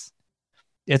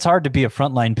 It's hard to be a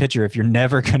frontline pitcher if you're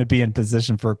never going to be in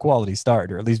position for a quality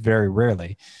start, or at least very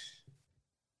rarely.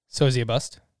 So is he a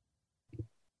bust?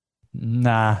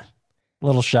 Nah, a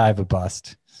little shy of a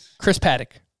bust. Chris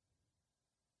Paddock.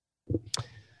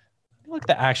 Look at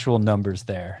the actual numbers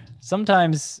there.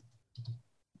 Sometimes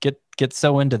get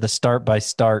so into the start by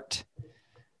start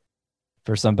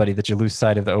for somebody that you lose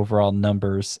sight of the overall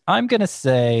numbers. I'm going to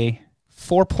say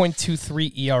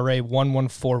 4.23 ERA,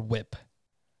 1.14 whip.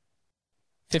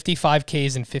 55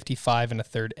 Ks and 55 and a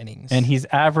third innings. And he's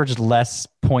averaged less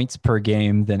points per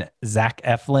game than Zach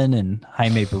Eflin and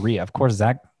Jaime Barria. Of course,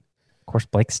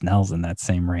 Blake Snell's in that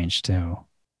same range too.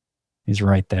 He's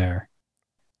right there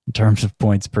in terms of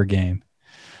points per game.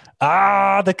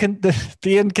 The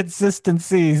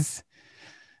inconsistencies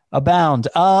abound.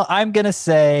 I'm going to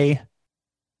say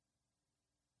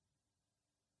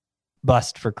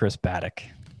bust for Chris Paddock.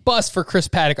 Bust for Chris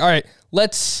Paddock. All right,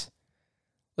 let's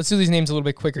do these names a little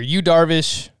bit quicker. Yu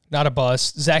Darvish, not a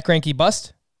bust. Zach Greinke,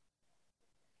 bust?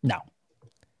 No.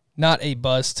 Not a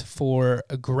bust for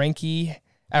Greinke.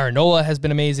 Aaron Nola has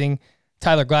been amazing.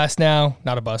 Tyler Glasnow,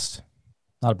 not a bust.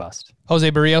 Not a bust. Jose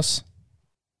Barrios?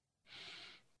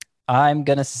 I'm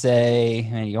going to say,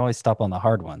 and you always stop on the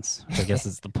hard ones, which I guess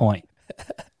is the point.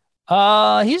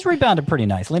 He's rebounded pretty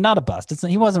nicely. Not a bust.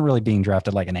 He wasn't really being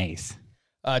drafted like an ace.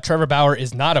 Trevor Bauer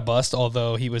is not a bust,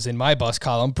 although he was in my bust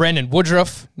column. Brandon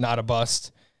Woodruff, not a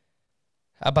bust.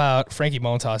 How about Frankie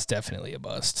Montas? Definitely a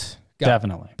bust.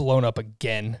 Definitely. Blown up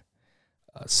again.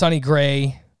 Sonny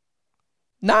Gray,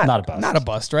 not a bust. Not a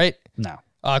bust, right? No.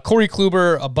 Corey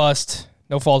Kluber, a bust.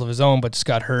 No fault of his own, but just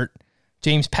got hurt.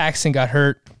 James Paxton got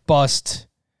hurt. Bust.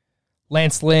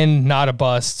 Lance Lynn, not a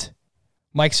bust.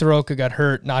 Mike Soroka got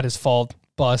hurt. Not his fault.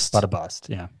 Bust. Not a bust,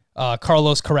 yeah.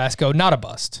 Carlos Carrasco, not a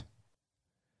bust.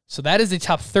 So that is the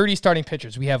top 30 starting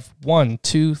pitchers. We have 1,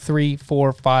 2, 3,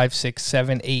 4, 5, 6,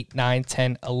 7, 8, 9,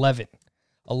 10, 11.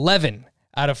 11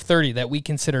 out of 30 that we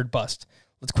considered bust.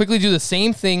 Let's quickly do the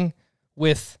same thing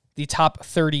with the top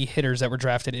 30 hitters that were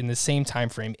drafted in the same time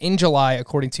frame in July,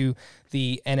 according to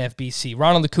the NFBC.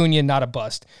 Ronald Acuna, not a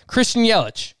bust. Christian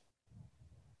Yelich.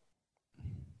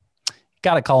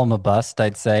 Got to call him a bust,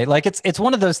 I'd say. Like it's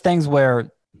one of those things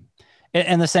where,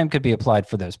 and the same could be applied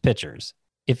for those pitchers.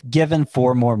 If given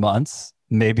 4 more months,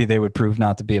 maybe they would prove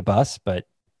not to be a bust, but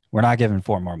we're not given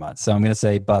 4 more months. So I'm going to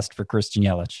say bust for Christian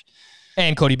Yelich.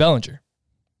 And Cody Bellinger.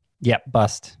 Yep,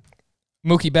 bust.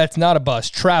 Mookie Betts, not a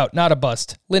bust. Trout, not a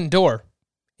bust. Lindor,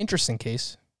 interesting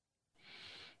case.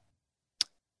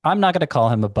 I'm not going to call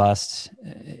him a bust.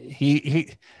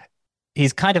 He's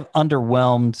kind of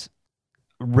underwhelmed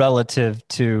relative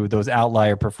to those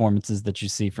outlier performances that you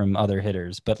see from other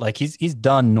hitters, but like he's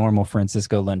done normal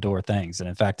Francisco Lindor things, and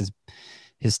in fact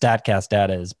his StatCast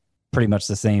data is pretty much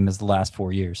the same as the last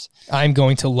 4 years. I'm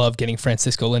going to love getting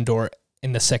Francisco Lindor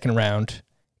in the second round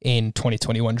in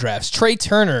 2021 drafts. Trey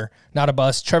Turner, not a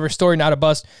bust. Trevor Story, not a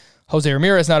bust. Jose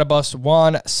Ramirez, not a bust.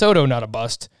 Juan Soto, not a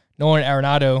bust. Nolan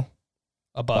Arenado,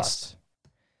 a bust.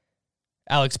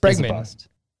 Alex Bregman, a bust.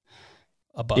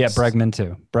 Yeah, Bregman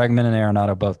too. Bregman and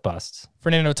Arenado both busts.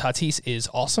 Fernando Tatis is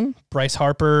awesome. Bryce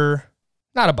Harper,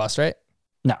 not a bust, right?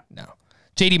 No.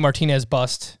 JD Martinez,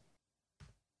 bust.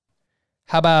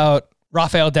 How about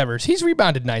Rafael Devers? He's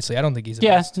rebounded nicely. I don't think he's a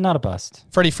bust. Yeah, not a bust.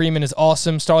 Freddie Freeman is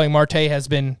awesome. Starling Marte has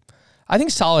been, I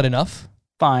think, solid enough.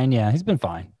 Fine, yeah, he's been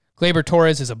fine. Gleyber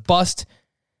Torres is a bust.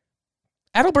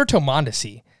 Adalberto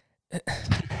Mondesi.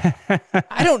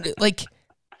 I don't, like,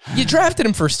 you drafted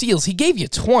him for steals. He gave you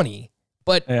 20.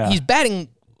 But he's batting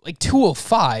like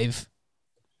 205.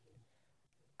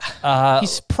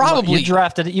 He's probably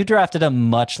you drafted him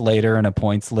much later in a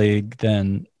points league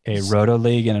than a roto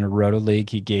league, and in a roto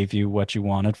league he gave you what you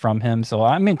wanted from him. So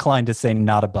I'm inclined to say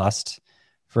not a bust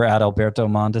for Adalberto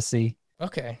Mondesi.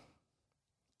 Okay,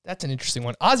 that's an interesting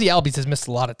one. Ozzy Albies has missed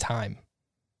a lot of time.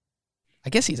 I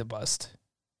guess he's a bust.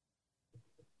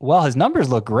 Well, his numbers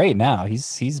look great now.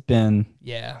 He's been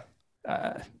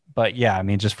But yeah, I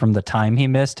mean, just from the time he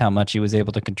missed, how much he was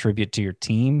able to contribute to your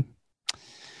team,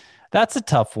 that's a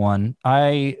tough one.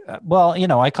 I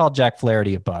called Jack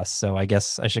Flaherty a bust, so I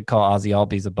guess I should call Ozzy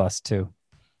Albies a bust too.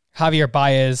 Javier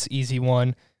Baez, easy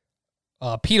one.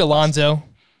 Pete Alonso,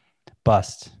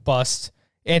 bust.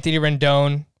 Anthony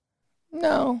Rendon,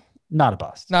 no, not a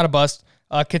bust. Not a bust.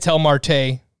 Ketel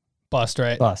Marte, bust,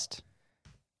 right? Bust.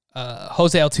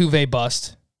 Jose Altuve,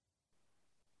 bust.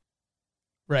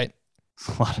 Right.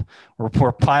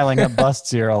 We're piling up busts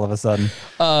here all of a sudden.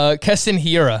 Keston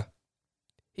Hiura.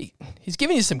 He's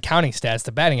giving you some counting stats.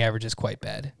 The batting average is quite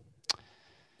bad.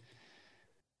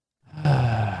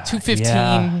 215.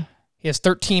 Yeah. He has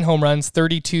 13 home runs,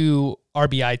 32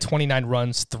 RBI, 29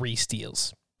 runs, 3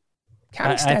 steals.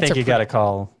 Counting stats I think you got to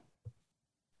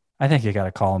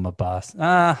call him a bust.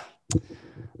 I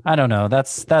don't know.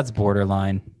 That's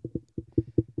borderline.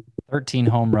 13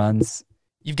 home runs.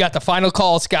 You've got the final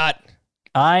call, Scott.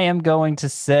 I am going to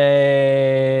say...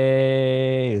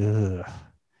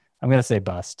 I'm going to say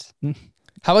bust.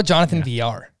 How about Jonathan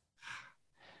VR?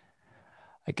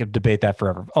 I could debate that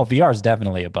forever. Oh, VR is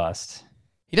definitely a bust.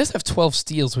 He does have 12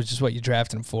 steals, which is what you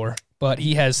drafted him for. but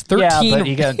he has 13. but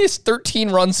he has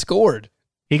 13 runs scored.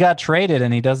 He got traded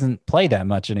and he doesn't play that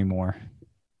much anymore.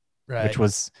 Right.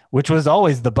 Which was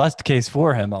always the bust case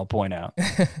for him, I'll point out.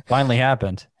 Finally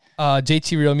happened.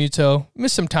 JT Realmuto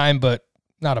missed some time, but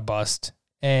not a bust.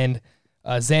 And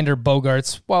Xander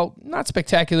Bogaerts, well, not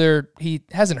spectacular. He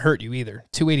hasn't hurt you either.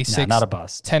 286. Not a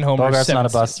bust. 10 homers. Bogaerts not a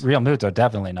bust. Realmuto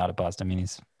definitely not a bust. I mean,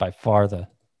 he's by far the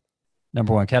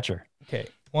number one catcher. Okay.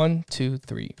 1, 2,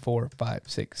 3, 4, 5,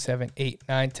 6, 7, 8,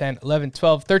 9, 10, 11,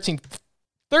 12, 13.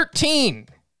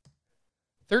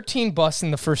 13 busts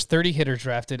in the first 30 hitters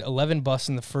drafted, 11 busts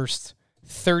in the first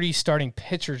 30 starting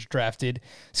pitchers drafted.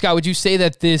 Scott, would you say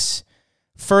that this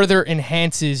further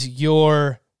enhances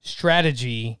your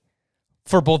strategy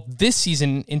for both this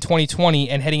season in 2020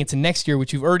 and heading into next year,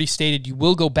 which you've already stated you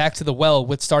will go back to the well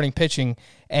with starting pitching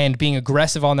and being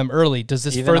aggressive on them early? Does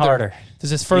this further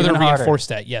reinforce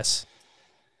that? Yes.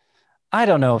 I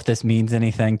don't know if this means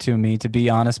anything to me, to be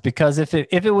honest, because if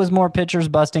it was more pitchers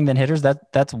busting than hitters,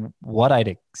 that's what I'd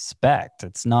expect.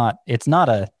 It's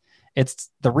the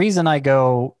reason I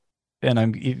go, and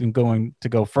I'm even going to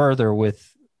go further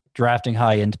with drafting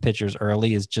high end pitchers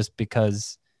early, is just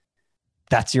because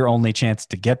that's your only chance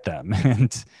to get them.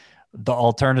 And the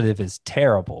alternative is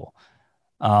terrible.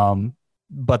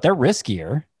 But they're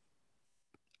riskier.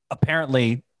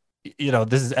 Apparently,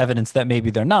 this is evidence that maybe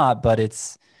they're not, but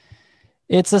it's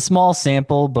a small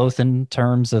sample, both in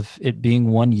terms of it being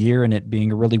 1 year and it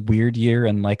being a really weird year.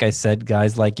 And like I said,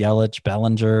 guys like Yelich,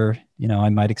 Bellinger, I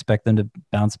might expect them to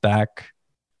bounce back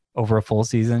over a full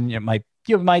season. You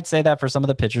might say that for some of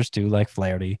the pitchers too, like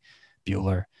Flaherty,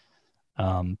 Buehler.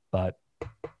 But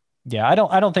yeah, I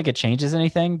don't think it changes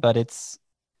anything, but it's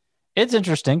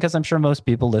interesting because I'm sure most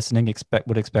people listening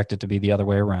would expect it to be the other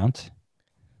way around.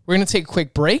 We're going to take a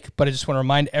quick break, but I just want to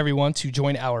remind everyone to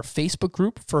join our Facebook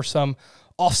group for some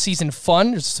off-season fun.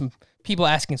 There's some people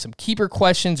asking some keeper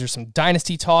questions. There's some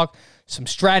dynasty talk, some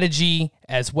strategy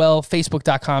as well.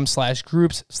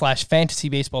 Facebook.com/groups/fantasy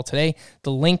baseball today.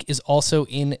 The link is also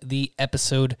in the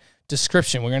episode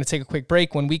description. We're going to take a quick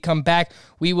break. When we come back,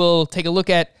 we will take a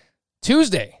look at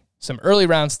Tuesday, some early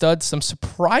round studs, some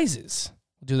surprises.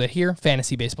 We'll do that here,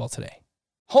 Fantasy Baseball Today.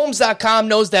 Homes.com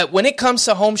knows that when it comes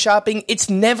to home shopping, it's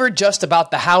never just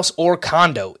about the house or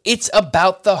condo. It's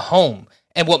about the home.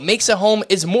 And what makes a home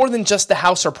is more than just the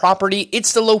house or property,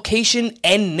 it's the location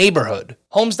and neighborhood.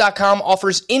 Homes.com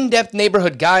offers in-depth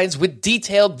neighborhood guides with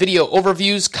detailed video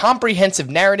overviews, comprehensive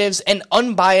narratives, and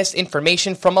unbiased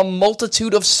information from a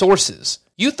multitude of sources.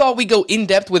 You thought we'd go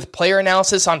in-depth with player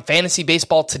analysis on Fantasy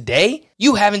Baseball Today?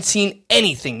 You haven't seen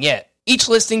anything yet. Each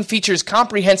listing features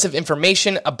comprehensive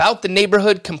information about the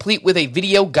neighborhood, complete with a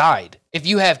video guide. If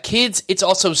you have kids, it's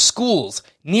also schools,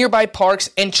 nearby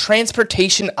parks, and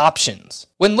transportation options.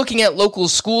 When looking at local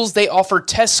schools, they offer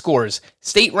test scores,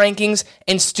 state rankings,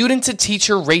 and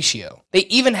student-to-teacher ratio. They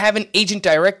even have an agent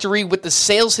directory with the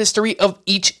sales history of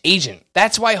each agent.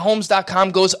 That's why Homes.com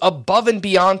goes above and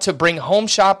beyond to bring home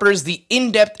shoppers the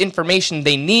in-depth information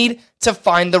they need to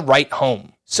find the right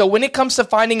home. So when it comes to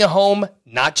finding a home,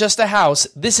 not just a house,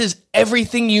 this is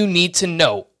everything you need to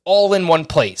know, all in one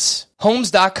place.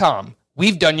 Homes.com.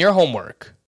 We've done your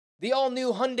homework. The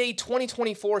all-new Hyundai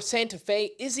 2024 Santa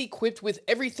Fe is equipped with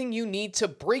everything you need to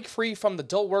break free from the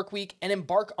dull work week and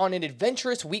embark on an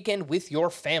adventurous weekend with your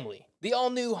family. The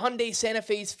all-new Hyundai Santa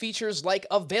Fe's features like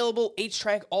available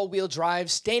H-Track all-wheel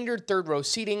drive, standard third-row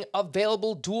seating,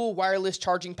 available dual wireless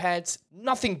charging pads.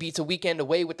 Nothing beats a weekend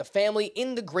away with the family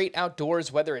in the great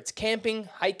outdoors, whether it's camping,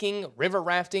 hiking, river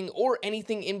rafting, or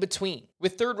anything in between.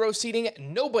 With third-row seating,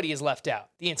 nobody is left out.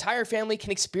 The entire family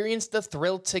can experience the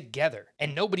thrill together,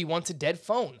 and nobody wants a dead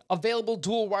phone. Available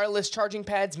dual wireless charging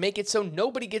pads make it so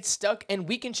nobody gets stuck, and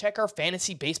we can check our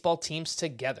fantasy baseball teams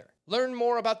together. Learn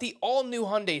more about the all-new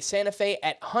Hyundai Santa Fe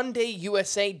at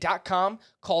HyundaiUSA.com.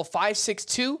 Call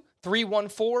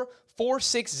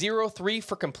 562-314-4603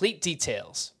 for complete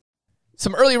details.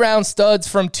 Some early round studs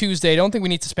from Tuesday. I don't think we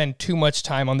need to spend too much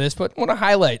time on this, but I want to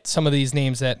highlight some of these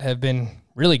names that have been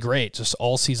really great just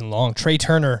all season long. Trey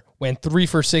Turner went 3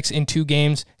 for 6 in 2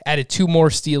 games, added 2 more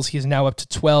steals. He is now up to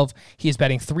 12. He is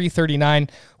batting .339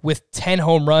 with 10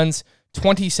 home runs,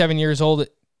 27 years old.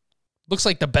 Looks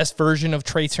like the best version of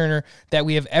Trey Turner that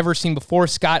we have ever seen before.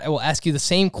 Scott, I will ask you the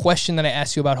same question that I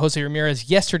asked you about Jose Ramirez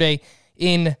yesterday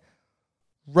in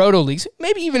Roto Leagues,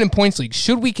 maybe even in Points League.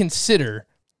 Should we consider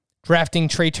drafting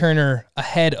Trey Turner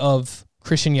ahead of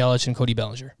Christian Yelich and Cody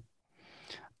Bellinger?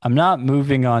 I'm not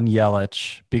moving on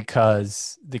Yelich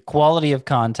because the quality of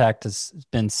contact has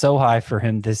been so high for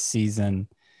him this season.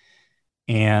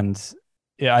 And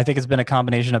yeah, I think it's been a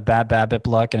combination of bad BABIP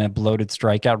luck and a bloated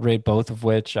strikeout rate, both of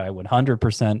which I would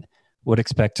 100% would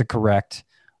expect to correct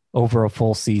over a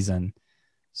full season.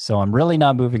 So I'm really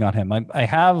not moving on him. I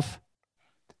have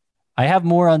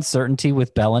more uncertainty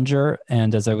with Bellinger,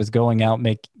 and as I was going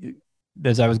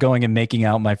and making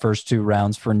out my first 2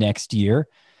 rounds for next year,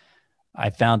 I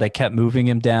found I kept moving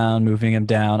him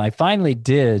down. I finally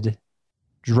did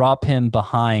drop him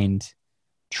behind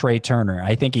Trey Turner.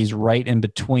 I think he's right in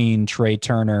between Trey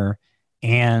Turner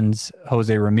and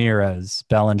Jose Ramirez,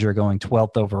 Bellinger going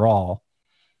 12th overall.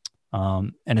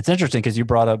 And it's interesting because you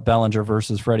brought up Bellinger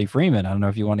versus Freddie Freeman. I don't know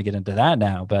if you want to get into that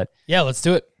now, but yeah, let's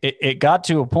do it. It got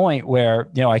to a point where,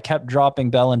 I kept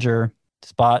dropping Bellinger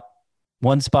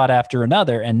one spot after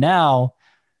another. And now,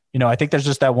 I think there's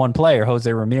just that one player,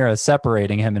 Jose Ramirez,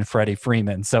 separating him and Freddie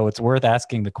Freeman. So it's worth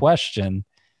asking the question,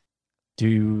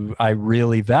 do I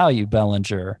really value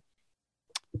Bellinger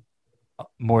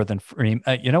more than Freeman?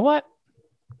 You know what?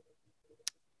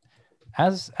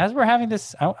 As we're having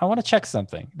this, I want to check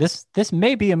something. This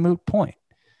may be a moot point.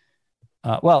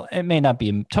 Well, it may not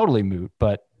be totally moot,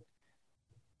 but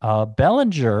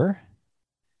Bellinger,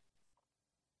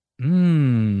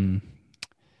 he's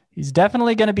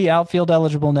definitely going to be outfield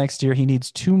eligible next year. He needs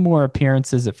 2 more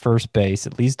appearances at first base,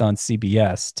 at least on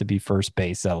CBS, to be first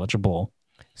base eligible.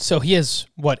 So he has,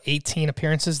 18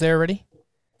 appearances there already?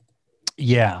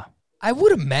 Yeah. I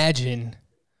would imagine,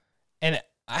 and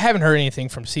I haven't heard anything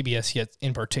from CBS yet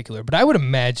in particular, but I would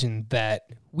imagine that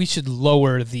we should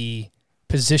lower the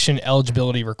position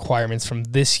eligibility requirements from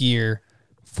this year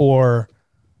for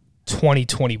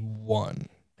 2021.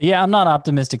 Yeah, I'm not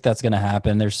optimistic that's going to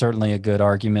happen. There's certainly a good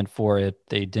argument for it.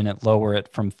 They didn't lower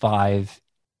it from 5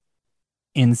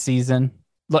 in season.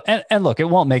 Look, and look, it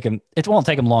won't take him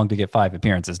long to get 5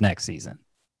 appearances next season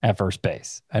at first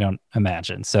base, I don't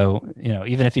imagine. So,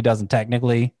 even if he doesn't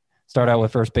technically start out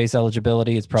with first base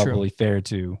eligibility, it's probably fair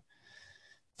to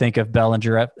think of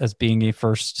Bellinger as being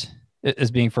first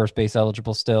base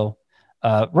eligible still.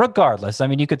 Regardless, I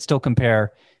mean, you could still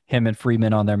compare him and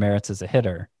Freeman on their merits as a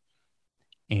hitter.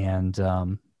 And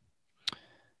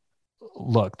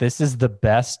look, this is the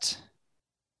best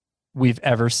we've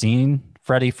ever seen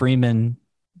Freddie Freeman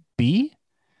be.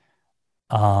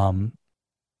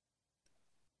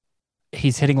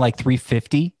 He's hitting like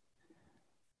 350.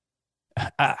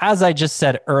 As I just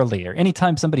said earlier,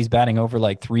 anytime somebody's batting over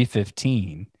like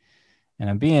 315, and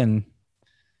I'm being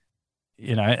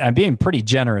pretty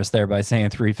generous there by saying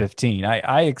 315,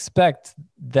 I expect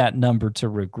that number to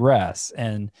regress.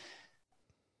 And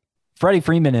Freddie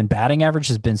Freeman in batting average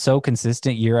has been so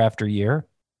consistent year after year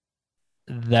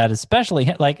that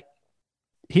especially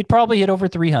he'd probably hit over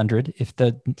 300 if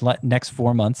the next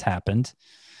 4 months happened,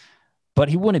 but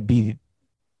he wouldn't be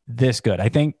this good. I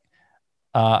think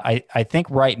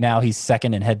right now he's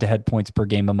second in head-to-head points per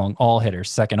game among all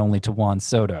hitters, second only to Juan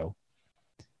Soto.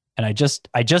 And I just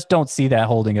don't see that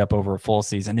holding up over a full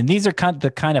season. And these are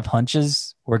the kind of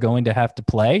hunches we're going to have to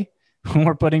play when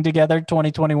we're putting together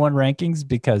 2021 rankings,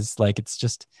 because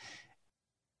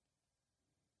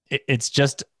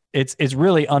it's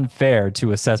really unfair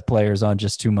to assess players on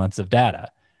just 2 months of data,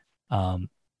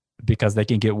 because they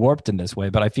can get warped in this way.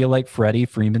 But I feel like Freddie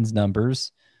Freeman's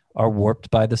numbers are warped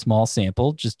by the small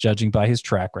sample, just judging by his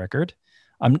track record.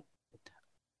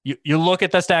 You look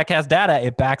at the StatCast data,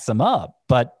 it backs him up,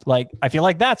 but I feel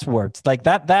like that's warped.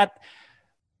 That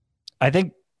I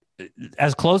think,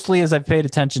 as closely as I've paid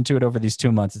attention to it over these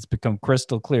 2 months, it's become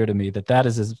crystal clear to me that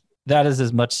is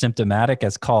as much symptomatic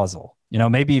as causal,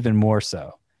 maybe even more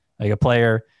so. Like a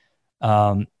player,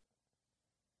 and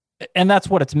that's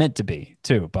what it's meant to be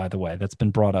too, by the way. That's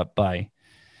been brought up by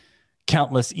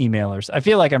countless emailers. I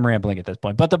feel like I'm rambling at this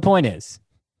point, but the point is,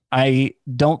 I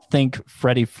don't think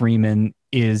Freddie Freeman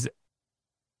is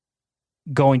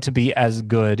going to be as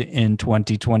good in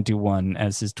 2021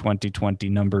 as his 2020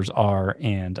 numbers are,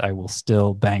 and I will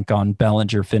still bank on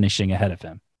Bellinger finishing ahead of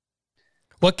him.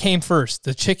 What came first,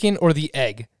 the chicken or the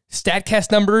egg?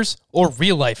 StatCast numbers or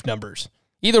real-life numbers?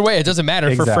 Either way, it doesn't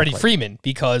matter for Freddie Freeman,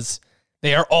 because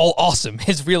they are all awesome.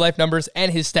 His real-life numbers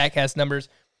and his StatCast numbers.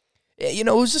 It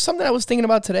was just something I was thinking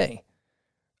about today.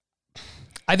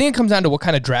 I think it comes down to what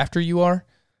kind of drafter you are.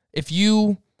 If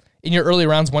you, in your early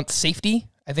rounds, want safety,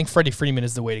 I think Freddie Freeman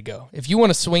is the way to go. If you want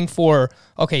to swing for,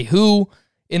 who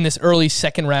in this early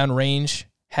second round range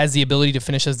has the ability to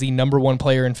finish as the number 1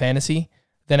 player in fantasy,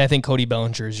 then I think Cody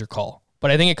Bellinger is your call. But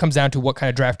I think it comes down to what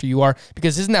kind of drafter you are,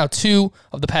 because this is now 2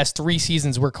 of the past 3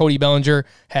 seasons where Cody Bellinger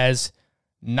has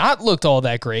not looked all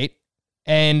that great,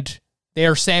 and they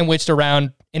are sandwiched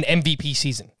around an MVP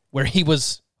season where he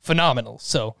was phenomenal.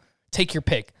 So take your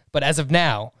pick. But as of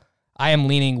now, I am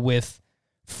leaning with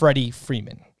Freddie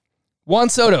Freeman. Juan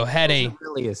Soto had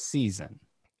really a season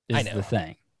is the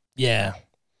thing. Yeah.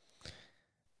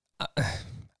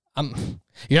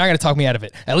 You're not going to talk me out of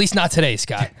it. At least not today,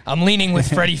 Scott. I'm leaning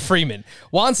with Freddie Freeman.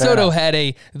 Juan Soto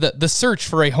had the search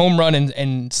for a home run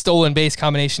and stolen base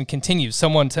combination continues.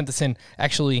 Someone sent this in.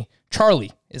 Actually,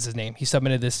 Charlie is his name. He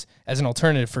submitted this as an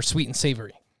alternative for sweet and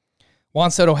savory.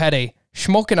 Juan Soto had a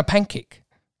schmoke and a pancake.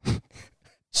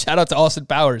 Shout out to Austin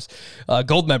Powers,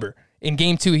 gold member. In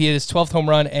Game 2, he had his 12th home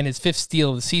run and his 5th steal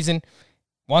of the season.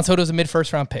 Juan Soto's a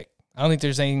mid-first round pick. I don't think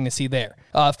there's anything to see there.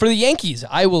 For the Yankees,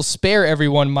 I will spare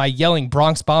everyone my yelling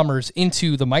Bronx Bombers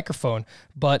into the microphone,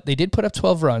 but they did put up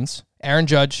 12 runs. Aaron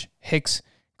Judge, Hicks,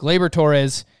 Gleyber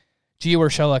Torres, Gio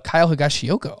Urshela, Kyle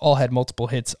Higashioka all had multiple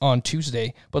hits on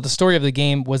Tuesday, but the story of the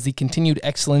game was the continued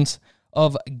excellence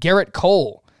of Garrett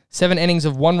Cole. 7 innings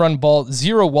of 1-run ball,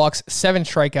 0 walks, 7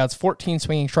 strikeouts, 14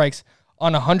 swinging strikes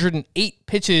on 108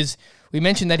 pitches. We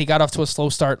mentioned that he got off to a slow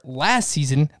start last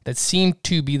season. That seemed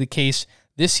to be the case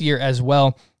this year as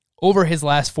well. Over his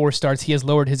last 4 starts, he has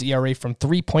lowered his ERA from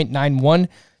 3.91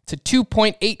 to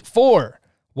 2.84.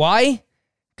 Why?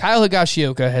 Kyle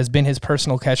Higashioka has been his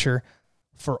personal catcher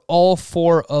for all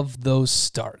 4 of those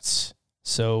starts.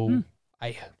 So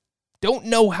I don't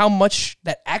know how much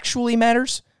that actually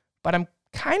matters, but I'm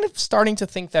kind of starting to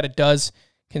think that it does,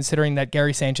 considering that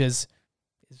Gary Sanchez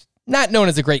is not known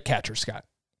as a great catcher, Scott.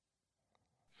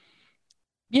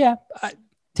 Yeah,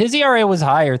 his ERA was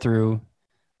higher through,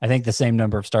 I think, the same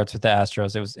number of starts with the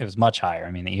Astros. It was much higher.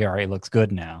 I mean, the ERA looks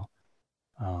good now.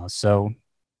 I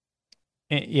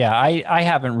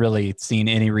haven't really seen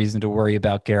any reason to worry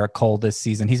about Garrett Cole this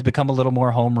season. He's become a little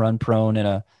more home run prone in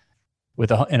a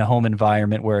home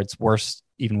environment where it's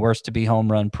even worse to be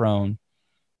home run prone,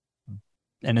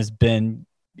 and has been,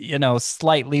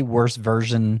 slightly worse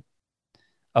version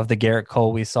of the Garrett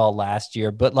Cole we saw last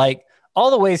year. But like all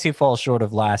the ways he falls short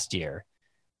of last year,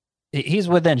 he's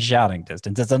within shouting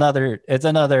distance. It's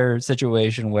another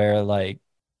situation where, like,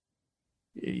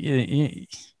 you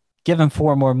give him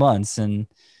 4 more months and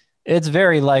it's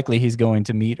very likely he's going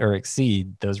to meet or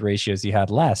exceed those ratios he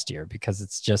had last year, because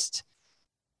it's just,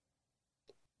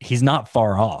 he's not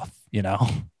far off,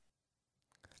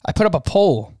 I put up a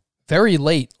poll very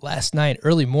late last night,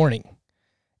 early morning,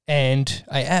 and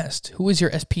I asked, who is your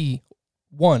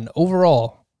SP1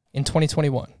 overall in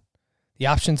 2021? The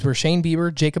options were Shane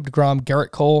Bieber, Jacob deGrom,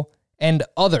 Garrett Cole, and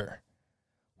other.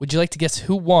 Would you like to guess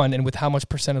who won and with how much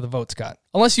 % of the vote, Scott?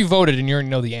 Unless you voted and you already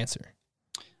know the answer.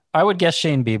 I would guess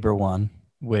Shane Bieber won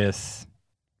with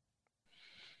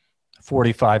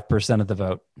 45% of the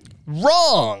vote.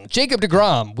 Wrong! Jacob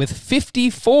deGrom with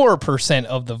 54%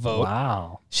 of the vote.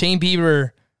 Wow. Shane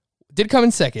Bieber did come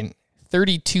in second,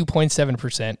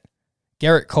 32.7%.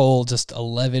 Garrett Cole, just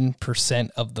 11%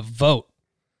 of the vote.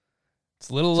 It's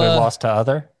a little... So he lost to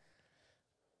other?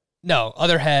 No,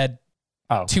 other had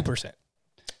 2%.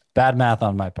 Bad math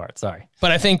on my part, sorry.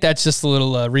 But I think that's just a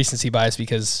little recency bias,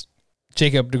 because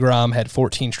Jacob deGrom had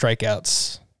 14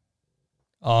 strikeouts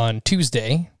on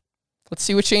Tuesday. Let's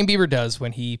see what Shane Bieber does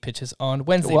when he pitches on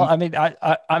Wednesday. Well, I mean,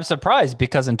 I'm surprised,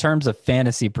 because in terms of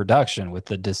fantasy production, with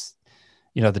the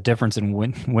difference in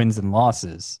wins and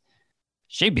losses,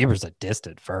 Shane Bieber's a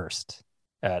distant first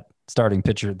at starting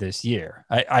pitcher this year.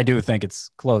 I do think it's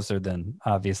closer than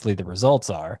obviously the results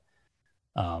are.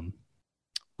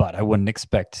 But I wouldn't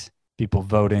expect people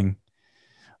randos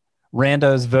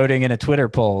voting in a Twitter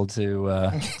poll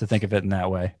to think of it in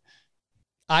that way.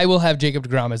 I will have Jacob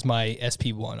deGrom as my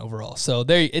SP1 overall. So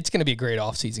it's going to be a great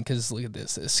offseason, because look at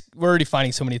this. We're already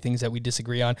finding so many things that we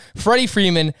disagree on. Freddie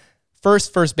Freeman,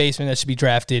 first baseman that should be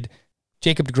drafted.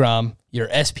 Jacob deGrom, your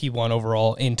SP1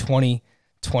 overall in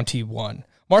 2021.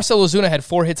 Marcell Ozuna had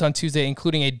 4 hits on Tuesday,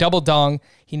 including a double dong.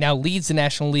 He now leads the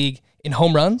National League in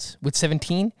home runs with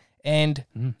 17 and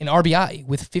in RBI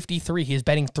with 53. He is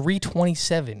batting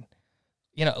 .327.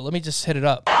 Let me just hit it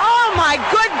up. Oh my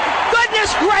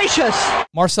goodness gracious!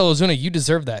 Marcell Ozuna, you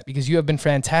deserve that, because you have been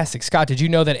fantastic. Scott, did you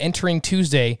know that entering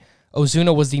Tuesday,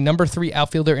 Ozuna was the number 3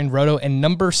 outfielder in Roto and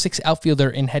number 6 outfielder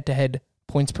in head-to-head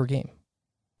points per game?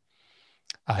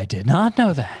 I did not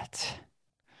know that.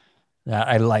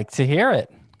 I like to hear it.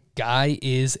 Guy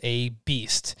is a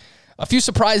beast. A few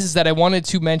surprises that I wanted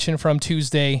to mention from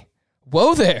Tuesday.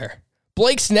 Whoa there.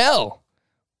 Blake Snell.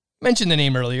 Mentioned the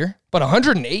name earlier, but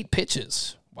 108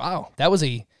 pitches. Wow, that was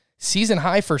a season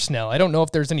high for Snell. I don't know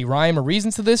if there's any rhyme or reason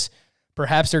to this.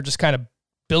 Perhaps they're just kind of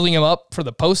building him up for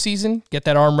the postseason, get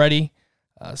that arm ready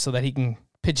so that he can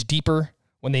pitch deeper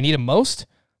when they need him most.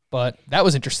 But that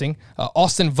was interesting.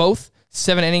 Austin Voth,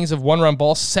 7 innings of 1-run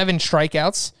ball, 7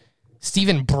 strikeouts.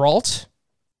 Steven Brault,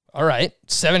 all right,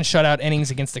 7 shutout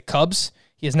innings against the Cubs.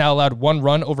 He has now allowed 1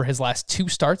 run over his last 2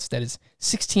 starts. That is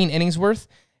 16 innings worth.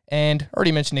 And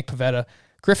already mentioned Nick Pivetta.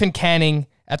 Griffin Canning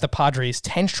at the Padres,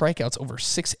 10 strikeouts over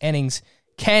 6 innings.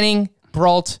 Canning,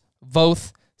 Brault,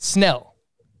 Voth, Snell.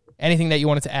 Anything that you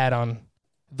wanted to add on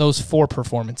those 4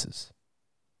 performances?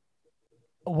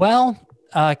 Well,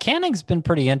 Canning's been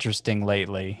pretty interesting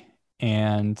lately,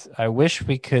 and I wish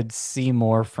we could see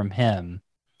more from him.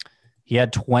 He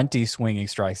had 20 swinging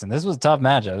strikes, and this was a tough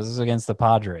matchup. This was against the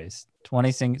Padres.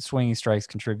 20 swinging strikes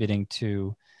contributing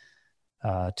to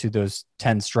those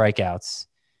 10 strikeouts.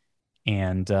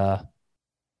 And I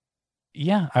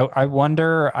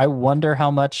wonder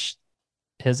how much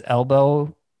his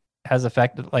elbow has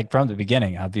affected, like from the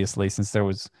beginning, obviously, since there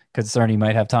was concern he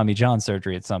might have Tommy John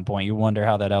surgery at some point. You wonder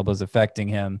how that elbow's affecting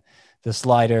him. The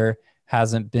slider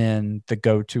hasn't been the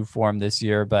go-to for him this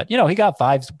year, but he got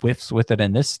 5 whiffs with it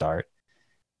in this start.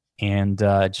 And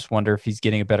I just wonder if he's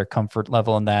getting a better comfort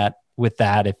level in that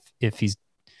if he's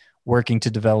working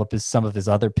to develop some of his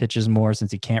other pitches more,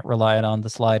 since he can't rely on the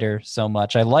slider so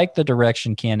much. I like the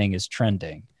direction Canning is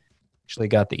trending. Actually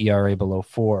got the ERA below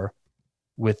 4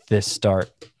 with this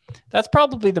start. That's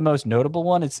probably the most notable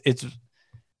one. It's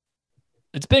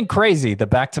been crazy, the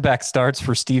back-to-back starts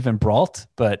for Steven Brault,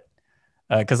 but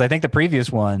because I think the previous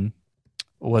one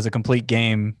was a complete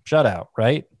game shutout,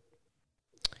 right?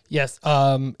 Yes.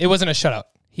 It wasn't a shutout.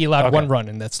 He allowed 1 run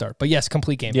in that start, but yes,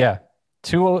 complete game. Yeah.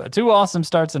 Two awesome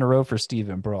starts in a row for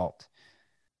Steven Brault.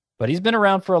 But he's been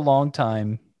around for a long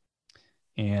time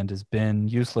and has been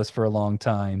useless for a long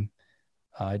time.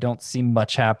 I don't see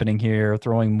much happening here.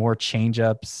 Throwing more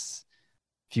changeups,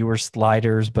 fewer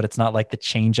sliders, but it's not like the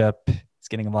changeup is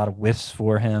getting a lot of whiffs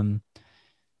for him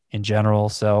in general.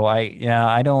 So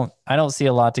I don't see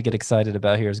a lot to get excited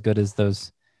about here, as good as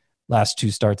those last 2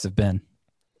 starts have been.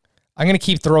 I'm going to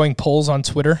keep throwing polls on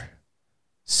Twitter.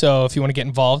 So if you want to get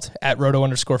involved, at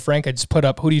Roto_Frank, I just put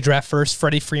up, who do you draft first,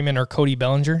 Freddie Freeman or Cody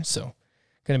Bellinger? So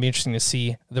going to be interesting to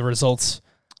see the results.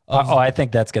 I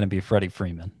think that's going to be Freddie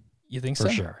Freeman. You think for so?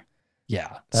 Sure.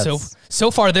 Yeah.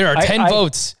 So far there are 10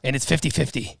 votes, and it's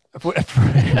 50-50.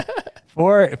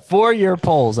 For your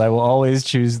polls, I will always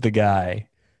choose the guy,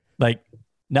 like,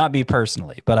 not me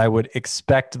personally, but I would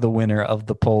expect the winner of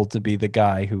the poll to be the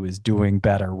guy who is doing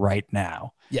better right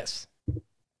now. Yes.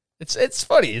 It's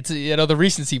funny. It's, the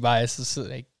recency bias is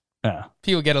like,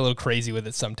 people get a little crazy with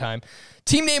it sometime.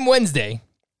 Team Name Wednesday.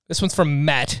 This one's from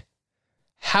Matt.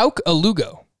 Houck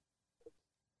Alugo.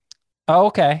 Oh,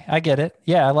 okay. I get it.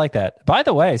 Yeah, I like that. By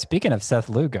the way, speaking of Seth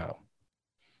Lugo,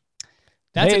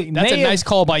 that's a nice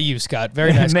call by you, Scott.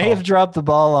 Very nice call. May have dropped the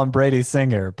ball on Brady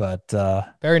Singer, but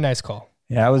very nice call.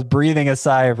 Yeah, I was breathing a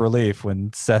sigh of relief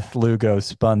when Seth Lugo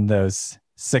spun those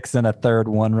 6 1/3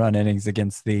 1-run innings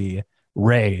against the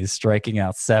Rays, striking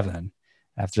out 7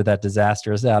 after that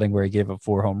disastrous outing where he gave up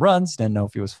 4 home runs. Didn't know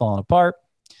if he was falling apart.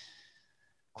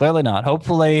 Clearly not.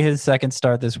 Hopefully his second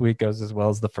start this week goes as well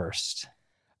as the first.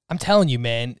 I'm telling you,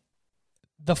 man,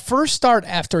 the first start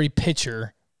after a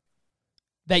pitcher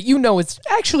that is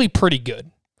actually pretty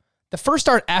good. The first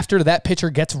start after that pitcher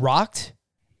gets rocked,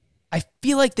 I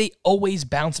feel like they always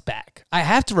bounce back. I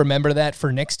have to remember that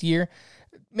for next year.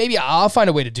 Maybe I'll find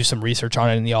a way to do some research on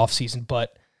it in the offseason,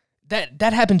 but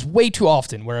that happens way too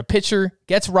often where a pitcher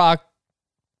gets rocked,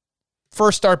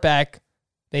 first start back,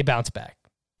 they bounce back.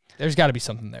 There's got to be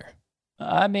something there.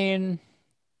 I mean,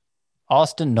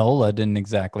 Austin Nola didn't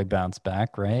exactly bounce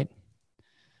back, right?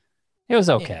 It was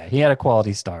okay. He had a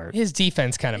quality start. His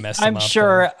defense kind of messed him up.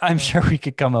 I'm sure we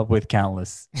could come up with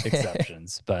countless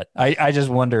exceptions, but I just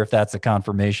wonder if that's a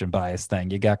confirmation bias thing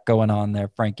you got going on there,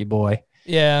 Frankie boy.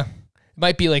 Yeah. It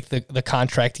might be like the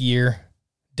contract year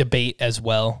debate as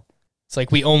well. It's like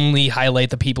we only highlight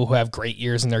the people who have great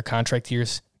years in their contract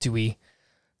years. Do we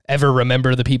ever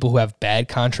remember the people who have bad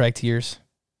contract years?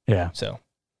 Yeah. So,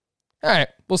 all right,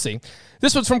 we'll see.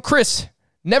 This one's from Chris.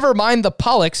 Never mind the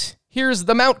Pollocks. Here's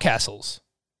the Mountcastles.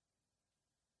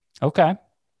 Okay.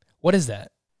 What is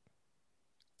that?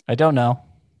 I don't know.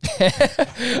 Okay.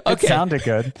 It sounded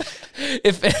good.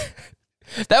 If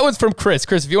that one's from Chris.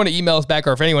 Chris, if you want to email us back,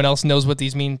 or if anyone else knows what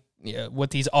these mean, what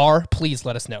these are, please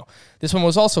let us know. This one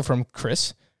was also from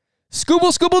Chris.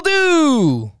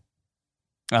 Scooble-Doo!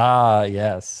 Ah,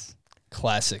 yes.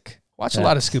 Classic. Watched a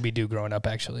lot of Scooby-Doo growing up,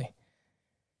 actually.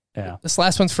 Yeah. This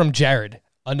last one's from Jared.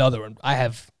 Another one.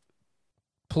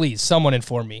 Please, someone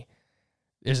inform me.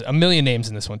 There's a million names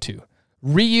in this one, too.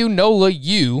 Ryu Nola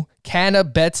U, Canna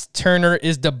Betts Turner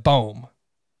is the Bohm.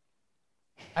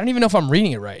 I don't even know if I'm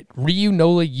reading it right. Ryu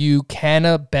Nola U,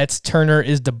 Canna Betts Turner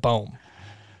is the Bohm.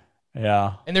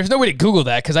 Yeah. And there's no way to Google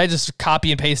that because I just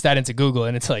copy and paste that into Google,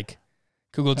 and it's like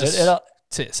Google just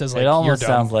says like it almost you're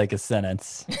dumb. sounds like a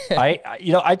sentence.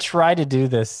 I try to do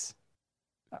this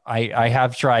I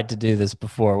have tried to do this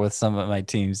before with some of my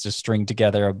teams, just string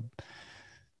together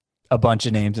a bunch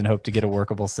of names and hope to get a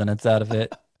workable sentence out of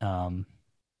it.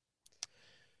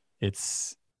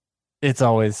 It's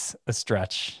always a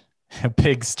stretch, a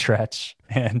big stretch,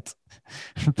 and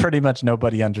pretty much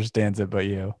nobody understands it but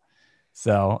you.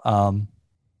 So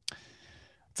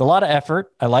it's a lot of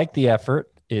effort. I like the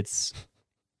effort. It's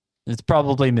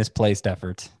probably misplaced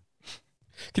effort.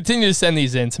 Continue to send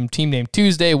these in. Some team name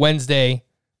Tuesday, Wednesday,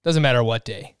 doesn't matter what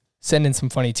day. Send in some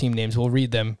funny team names. We'll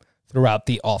read them throughout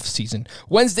the off season.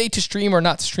 Wednesday to stream or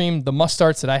not to stream. The must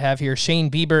starts that I have here: Shane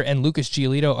Bieber and Lucas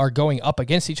Giolito are going up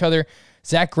against each other.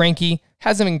 Zach Greinke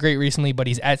hasn't been great recently, but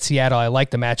he's at Seattle. I like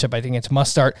the matchup. I think it's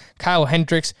must start. Kyle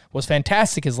Hendricks was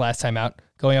fantastic his last time out,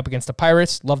 going up against the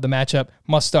Pirates. Love the matchup.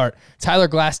 Must start. Tyler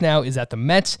Glasnow is at the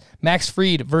Mets. Max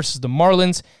Fried versus the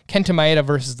Marlins. Kenta Maeda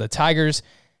versus the Tigers.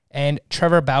 And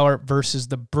Trevor Bauer versus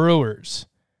the Brewers.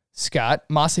 Scott,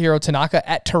 Masahiro Tanaka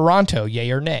at Toronto,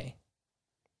 yay or nay?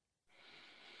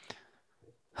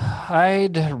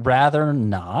 I'd rather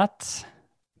not,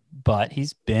 but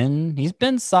he's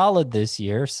been solid this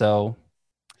year. So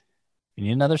you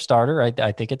need another starter.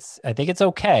 I think it's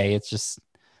okay. It's just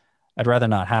I'd rather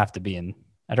not have to do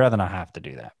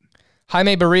that.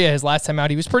 Jaime Barria, his last time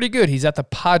out, he was pretty good. He's at the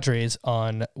Padres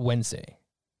on Wednesday.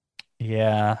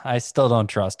 Yeah, I still don't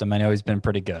trust him. I know he's been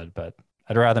pretty good, but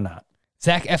I'd rather not.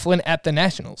 Zach Eflin at the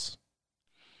Nationals.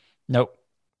 Nope.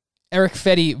 Eric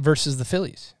Fedde versus the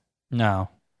Phillies. No.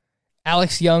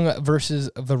 Alex Young versus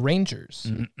the Rangers.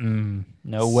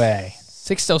 No way.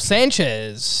 Sixto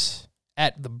Sanchez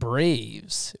at the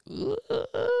Braves. I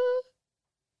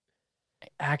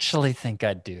actually think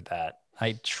I'd do that.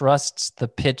 I trust the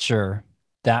pitcher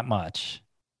that much.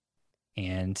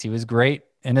 And he was great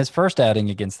in his first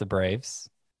outing against the Braves.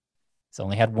 He's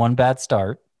only had one bad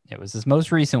start. It was his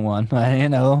most recent one.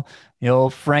 The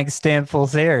old Frank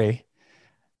Stanfill theory.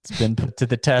 It's been put to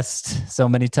the test so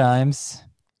many times.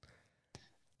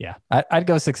 Yeah, I'd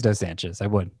go Sixto Sanchez. I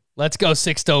would. Let's go,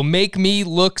 Sixto. Make me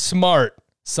look smart.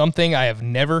 Something I have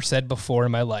never said before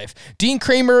in my life. Dean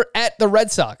Kramer at the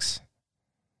Red Sox.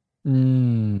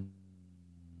 It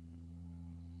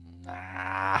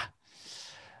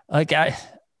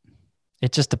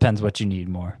just depends what you need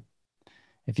more.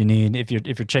 If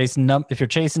you're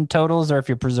chasing totals or if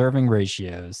you're preserving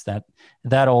ratios,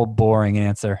 that old boring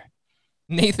answer.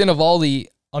 Nathan Eovaldi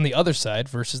on the other side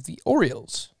versus the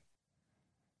Orioles.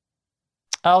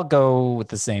 I'll go with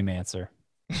the same answer.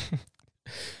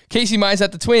 Casey Mize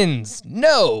at the Twins.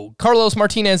 No. Carlos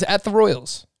Martinez at the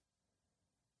Royals.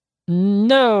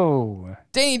 No.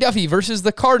 Danny Duffy versus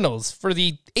the Cardinals for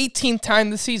the 18th time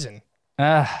this season.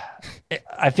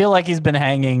 I feel like he's been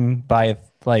hanging by,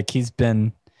 he's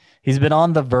been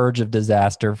on the verge of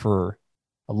disaster for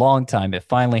a long time. It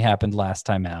finally happened last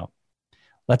time out.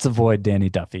 Let's avoid Danny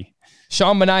Duffy.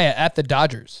 Sean Manaea at the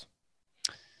Dodgers.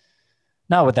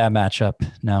 Not with that matchup.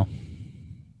 No.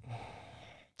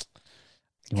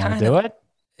 You want to do it?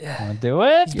 Yeah. Want to do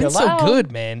it? He's been so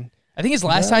good, man. I think his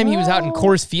last time he was out in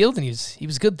Coors Field and he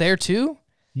was good there too.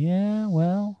 Yeah,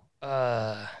 well.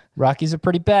 Rockies are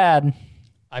pretty bad.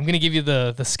 I'm going to give you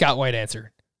the Scott White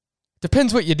answer.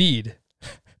 Depends what you need.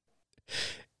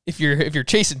 If you're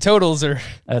chasing totals or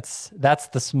that's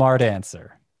the smart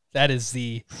answer. That is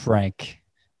the Frank.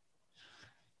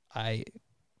 I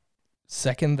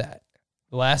second that.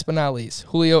 Last but not least,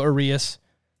 Julio Urias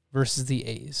versus the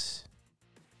A's.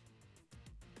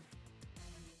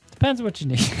 Depends what you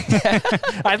need.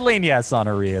 I'd lean yes on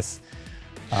Urias.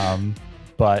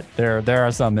 But there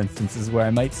are some instances where I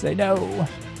might say no.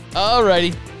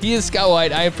 Alrighty. He is Scott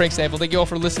White. I am Frank Stanfill. Thank you all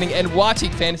for listening and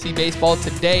watching Fantasy Baseball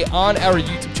today on our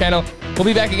YouTube channel. We'll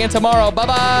be back again tomorrow.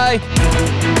 Bye-bye.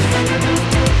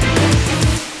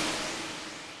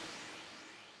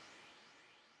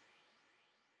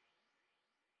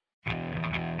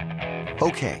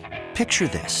 Okay, picture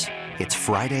this. It's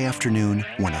Friday afternoon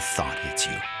when a thought hits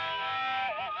you.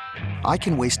 I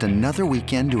can waste another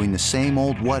weekend doing the same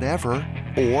old whatever,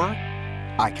 or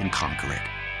I can conquer it.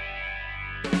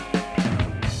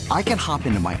 I can hop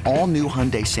into my all-new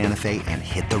Hyundai Santa Fe and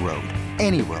hit the road.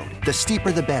 Any road. The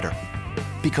steeper, the better.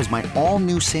 Because my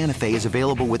all-new Santa Fe is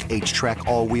available with H-Track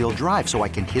all-wheel drive, so I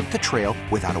can hit the trail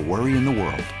without a worry in the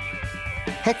world.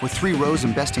 Heck, with 3 rows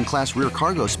and best-in-class rear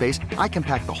cargo space, I can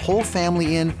pack the whole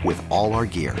family in with all our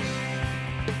gear.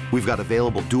 We've got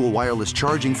available dual wireless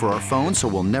charging for our phones, so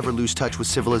we'll never lose touch with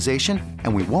civilization,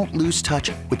 and we won't lose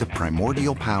touch with the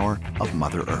primordial power of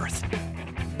Mother Earth.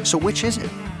 So which is it?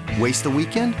 Waste the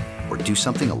weekend or do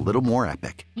something a little more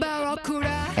epic?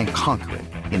 And conquer it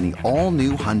in the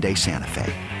all-new Hyundai Santa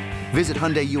Fe. Visit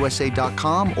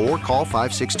HyundaiUSA.com or call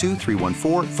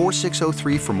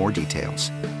 562-314-4603 for more details.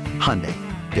 Hyundai,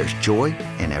 there's joy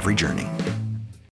in every journey.